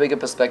don't have the bigger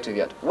perspective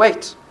yet.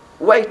 Wait,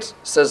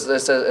 says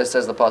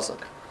the pasuk.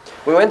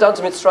 We went down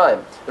to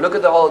Mitzrayim. We look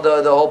at the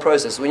whole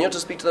process. When you have to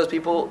speak to those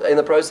people in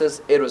the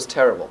process, it was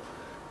terrible.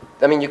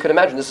 I mean, you can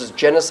imagine, this is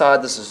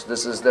genocide,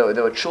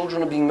 there were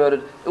children being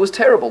murdered. It was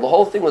terrible. The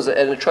whole thing was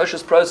an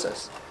atrocious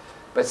process.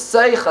 But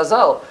say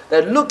Chazal,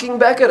 that looking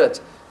back at it,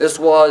 there's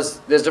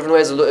different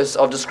ways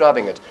of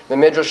describing it. The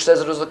Midrash says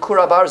it was the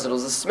Kura Barz, it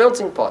was the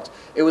smelting pot.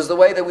 It was the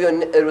way that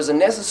it was a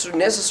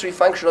necessary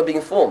function of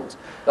being formed.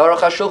 The Aruch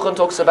HaShulchan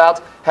talks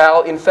about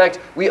how, in fact,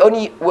 we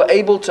only were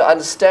able to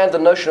understand the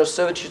notion of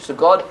servitude to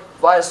God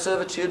via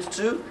servitude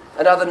to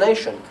another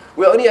nation.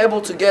 We're only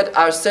able to get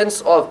our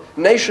sense of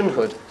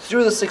nationhood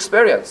through this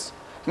experience.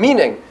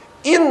 Meaning,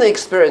 in the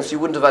experience, you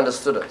wouldn't have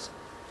understood it.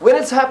 When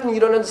it's happening, you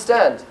don't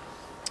understand.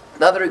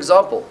 Another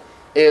example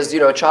is,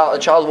 a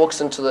child walks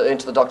into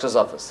the doctor's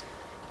office,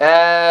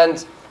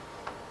 and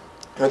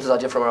I heard this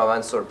idea from Rav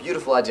Mansour,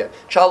 beautiful idea.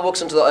 Child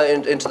walks into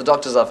the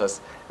doctor's office,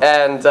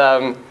 and this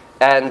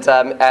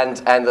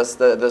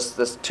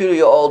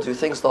 2-year-old who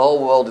thinks the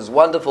whole world is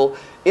wonderful.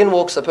 In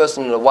walks a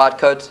person in a white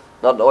coat.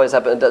 Not always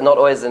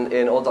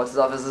in all doctors'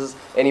 offices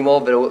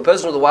anymore, but a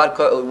person with a white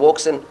coat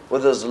walks in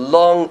with this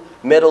long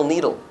metal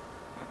needle,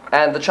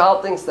 and the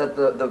child thinks that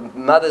the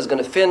mother is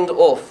going to fend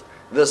off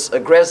this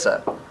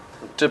aggressor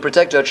to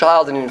protect her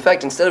child, and in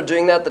fact, instead of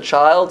doing that, the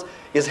child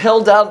is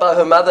held down by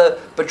her mother,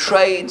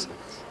 betrayed,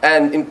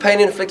 and in pain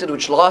inflicted,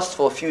 which lasts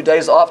for a few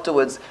days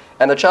afterwards,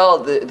 and the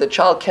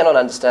child cannot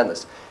understand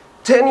this.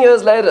 10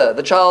 years later,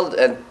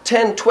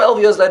 12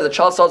 years later, the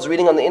child starts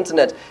reading on the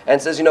internet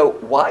and says,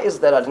 why is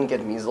that I didn't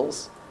get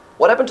measles?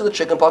 What happened to the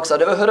chickenpox? I've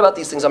never heard about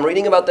these things. I'm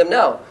reading about them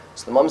now.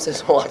 So the mom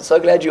says, I'm so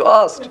glad you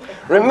asked.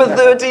 Remember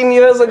 13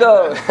 years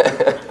ago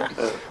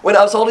when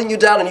I was holding you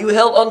down and you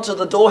held onto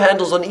the door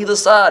handles on either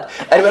side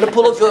and you had to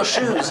pull off your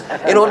shoes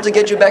in order to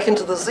get you back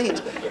into the seat.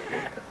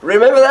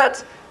 Remember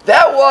that?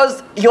 That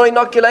was your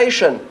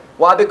inoculation.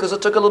 Why? Because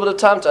it took a little bit of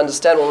time to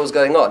understand what was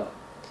going on.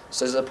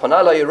 So as a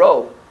panala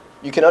yiro,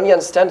 you can only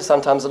understand it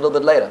sometimes a little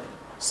bit later.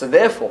 So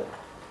therefore,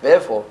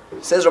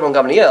 says Rabban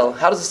Gamliel,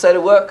 how does the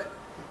Seder work?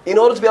 In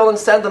order to be able to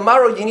understand the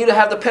marrow, you need to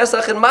have the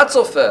Pesach and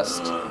Matzah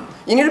first.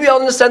 You need to be able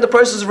to understand the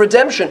process of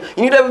redemption.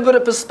 You need to have a bit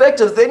of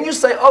perspective. Then you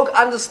say,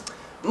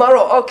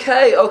 marrow,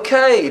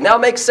 okay, now it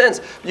makes sense.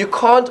 You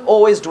can't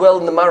always dwell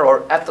in the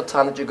marrow at the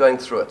time that you're going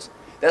through it.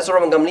 That's why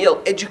Rabban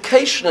Gamliel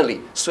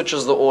educationally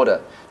switches the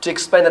order to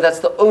explain that that's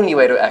the only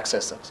way to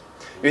access it.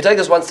 You take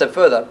this one step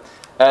further,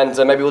 and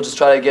maybe we'll just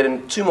try to get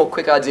in 2 more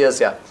quick ideas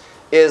here.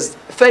 Is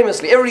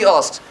famously, everybody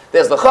asks,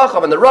 there's the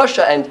Chacham and the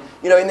Rasha, and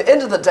in the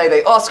end of the day,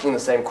 they're asking the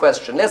same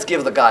question. Let's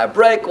give the guy a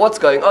break. What's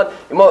going on?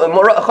 What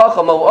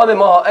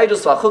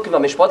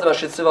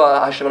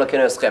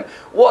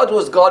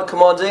was God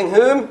commanding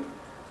whom?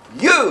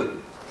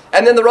 You.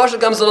 And then the Rasha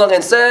comes along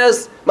and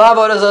says,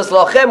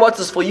 what's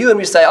this for you? And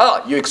we say,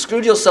 you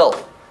exclude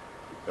yourself.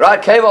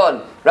 Right,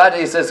 Kevon. Right,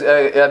 he says,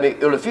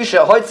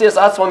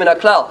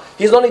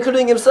 he's not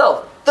including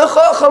himself. The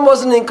Chacham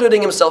wasn't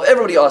including himself.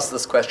 Everybody asks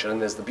this question,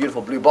 and there's the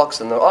beautiful blue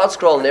box in the art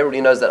scroll, and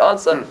everybody knows that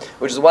answer,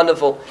 which is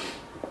wonderful.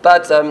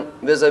 But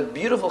there's a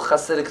beautiful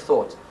Hasidic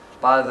thought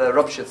by the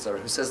Ropshitzer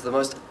who says the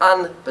most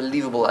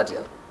unbelievable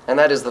idea, and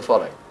that is the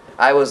following.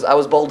 I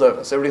was bowled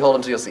over, so everybody hold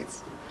on to your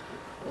seats.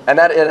 And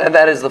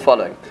that is the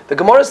following. The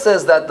Gemara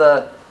says that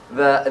the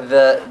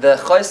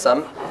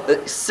Choisam,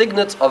 the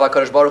signet of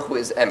HaKadosh Baruch Hu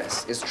is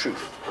emes, is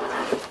truth.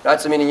 Right,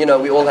 so meaning,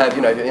 we all have,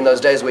 in those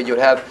days where you'd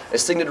have a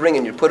signet ring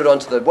and you'd put it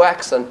onto the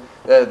wax, and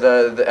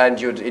and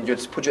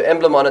you'd put your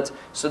emblem on it.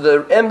 So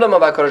the emblem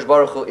of HaKadosh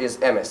Baruch Hu is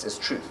emes, is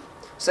truth.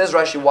 Says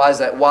Rashi, why is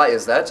that? Why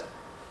is that?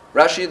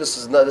 Rashi, this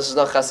is not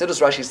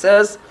Chassidus. Rashi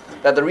says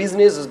that the reason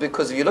is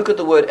because if you look at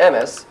the word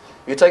emes,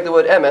 you take the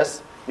word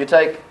emes, you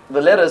take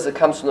the letters that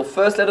comes from the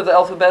first letter of the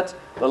alphabet,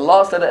 the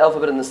last letter of the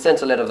alphabet, and the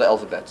center letter of the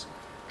alphabet.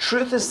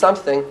 Truth is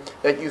something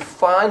that you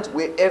find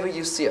wherever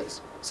you see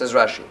it, says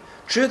Rashi.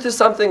 Truth is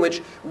something which,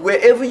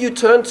 wherever you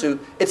turn to,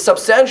 it's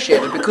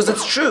substantiated because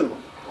it's true.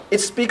 It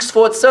speaks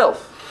for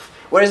itself.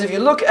 Whereas if you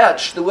look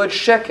at the word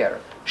sheker,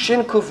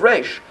 shin kuf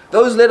resh,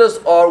 those letters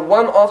are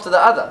one after the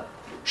other.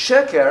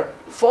 Sheker,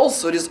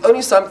 falsehood, is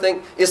only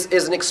something,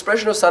 is an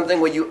expression of something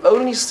where you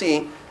only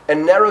see a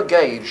narrow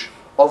gauge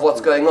of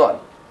what's going on.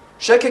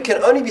 Sheker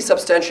can only be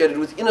substantiated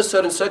within a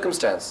certain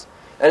circumstance.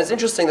 And it's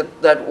interesting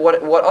that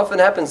what often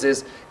happens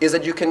is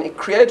that you can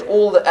create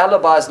all the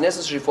alibis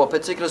necessary for a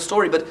particular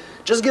story, but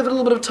just give it a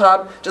little bit of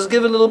time, just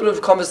give it a little bit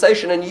of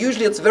conversation, and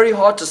usually it's very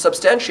hard to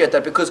substantiate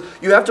that because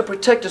you have to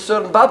protect a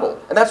certain bubble.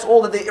 And that's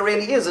all that there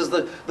really is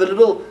the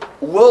little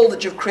world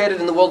that you've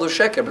created in the world of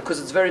Sheker, because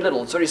it's very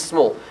little, it's very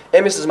small.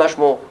 Emes is much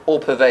more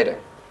all-pervading.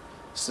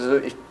 So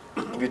if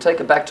you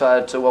take it back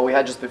to what we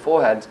had just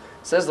beforehand,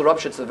 says the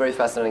Ropshitz, a very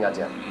fascinating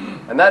idea.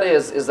 And that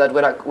is that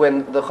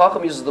when the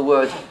Chacham uses the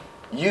word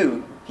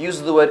you, he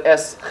uses the word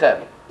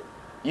eschem,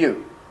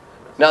 you.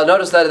 Now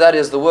notice that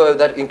is the word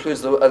that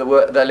includes the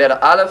letter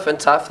aleph and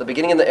taf, the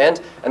beginning and the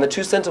end, and the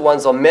two center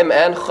ones are mem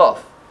and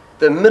chaf,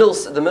 the middle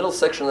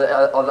section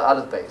of the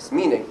aleph base.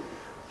 Meaning,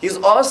 he's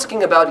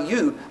asking about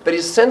you, but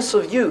his sense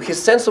of you,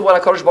 his sense of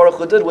what HaKadosh Baruch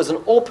Hu did was an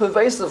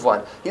all-pervasive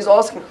one. He's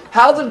asking,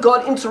 how did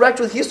God interact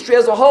with history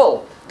as a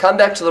whole? Come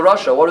back to the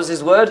Rasha. What is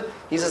his word?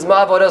 He says,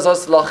 Ma'avodah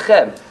zos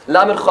lachem,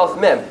 lamed chaf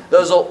mem.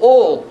 Those are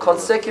all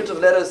consecutive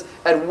letters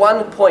at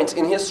one point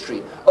in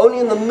history, only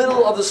in the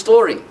middle of the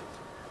story.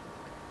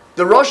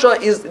 The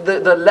Rasha is,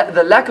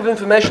 the lack of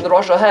information the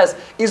Rasha has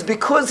is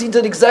because he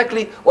did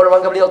exactly what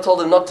Rabban Gamliel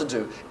told him not to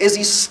do. Is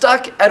he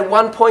stuck at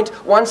one point,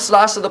 one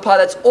slice of the pie,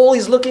 that's all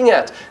he's looking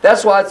at.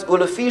 That's why it's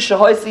Ulefi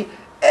Shehoisi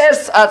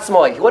Es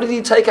Atzmoi. What did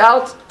he take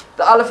out?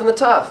 The Aleph and the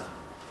Taf.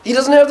 He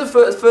doesn't have the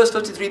first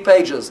 53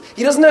 pages.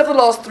 He doesn't have the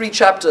last 3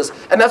 chapters.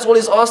 And that's all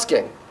he's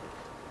asking.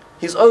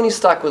 He's only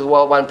stuck with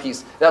one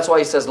piece. That's why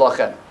he says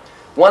Lachem.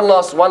 One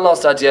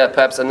last idea,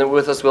 perhaps, and then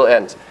with this we'll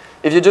end.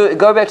 If you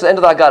go back to the end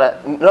of the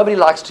Haggadah, nobody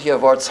likes to hear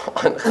words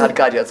on Chad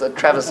Gadya. It's a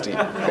travesty.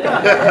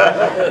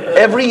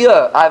 Every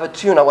year, I have a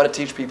tune I want to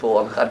teach people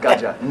on Chad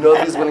Gadya.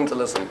 Nobody's willing to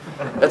listen.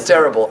 It's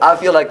terrible. I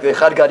feel like the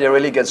Chad Gadya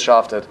really gets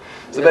shafted.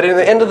 So, but at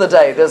the end of the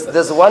day,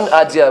 there's one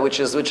idea which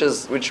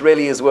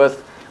really is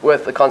worth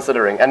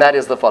considering, and that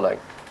is the following: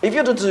 if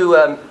you're to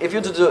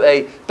do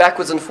a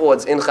backwards and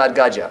forwards in Chad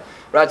Gadya,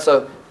 right?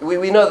 So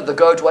we know that the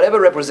goat, whatever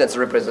it represents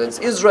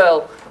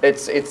Israel.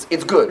 It's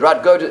good,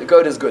 right?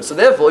 Goat is good. So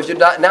therefore, if you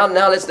now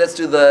let's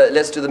do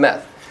the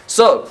math.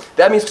 So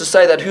that means to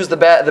say that who's the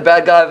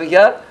bad guy over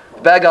here?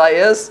 The bad guy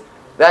is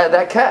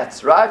that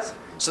cat, right?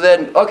 So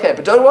then, okay,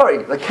 but don't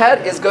worry, the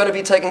cat is going to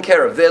be taken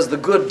care of. There's the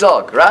good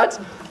dog, right?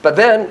 But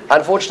then,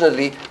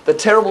 unfortunately, the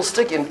terrible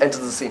stick enters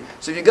the scene.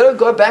 So if you're going to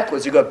go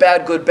backwards, you go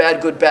bad, good,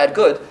 bad, good, bad,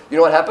 good. You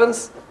know what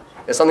happens?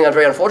 There's something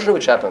very unfortunate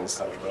which happens.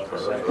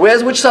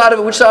 Which side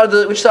of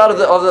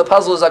the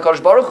puzzle is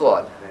HaKadosh Baruch Hu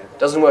on?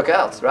 Doesn't work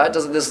out, right?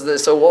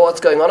 So what's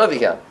going on over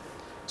here?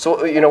 So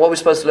what we're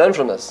supposed to learn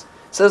from this?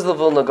 Says the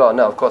Vilna Gaon.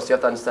 No, of course you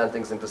have to understand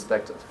things in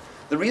perspective.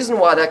 The reason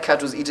why that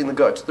cat was eating the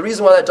goat, the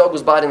reason why that dog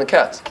was biting the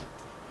cat,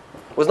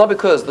 was not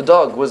because the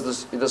dog was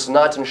this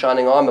knight in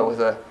shining armor with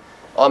a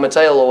armor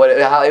tail, or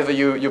whatever, however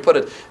you put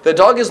it. The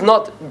dog is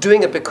not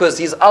doing it because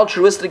he's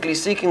altruistically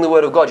seeking the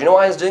word of God. You know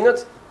why he's doing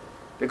it?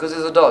 Because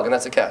he's a dog, and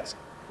that's a cat.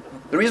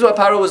 The reason why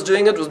Paro was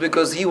doing it was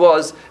because he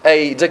was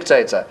a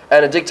dictator,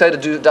 and a dictator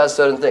does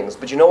certain things.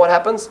 But you know what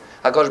happens?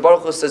 HaKadosh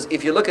Baruch Hu says,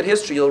 if you look at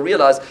history, you'll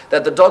realize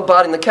that the dog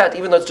biting the cat,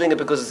 even though it's doing it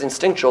because it's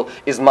instinctual,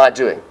 is my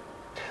doing.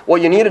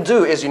 What you need to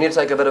do is you need to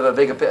take a bit of a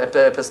bigger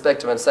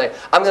perspective and say,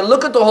 I'm going to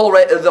look at the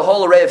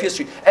whole array of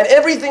history, and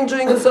everything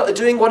doing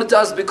what it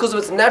does because of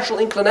its natural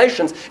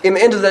inclinations. In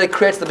the end of the day, it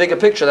creates the bigger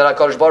picture that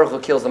HaKadosh Baruch Hu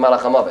kills the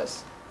Malach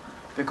HaMaves.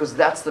 Because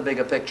that's the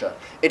bigger picture.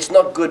 It's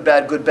not good,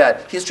 bad, good,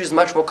 bad. History is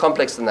much more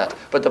complex than that.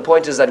 But the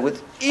point is that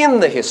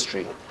within the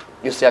history,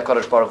 you see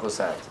HaKadosh Baruch Hu's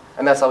hand.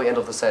 And that's how we end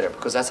off the Seder,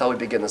 because that's how we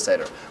begin the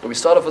Seder. Where we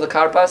start off with the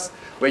Karpas,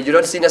 where you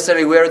don't see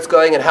necessarily where it's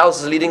going and how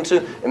it's leading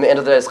to. In the end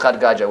of the day, it's Chad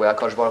Gadya, where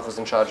HaKadosh Baruch Hu is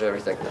in charge of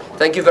everything.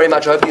 Thank you very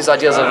much. I hope these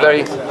ideas are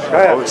very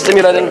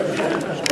stimulating.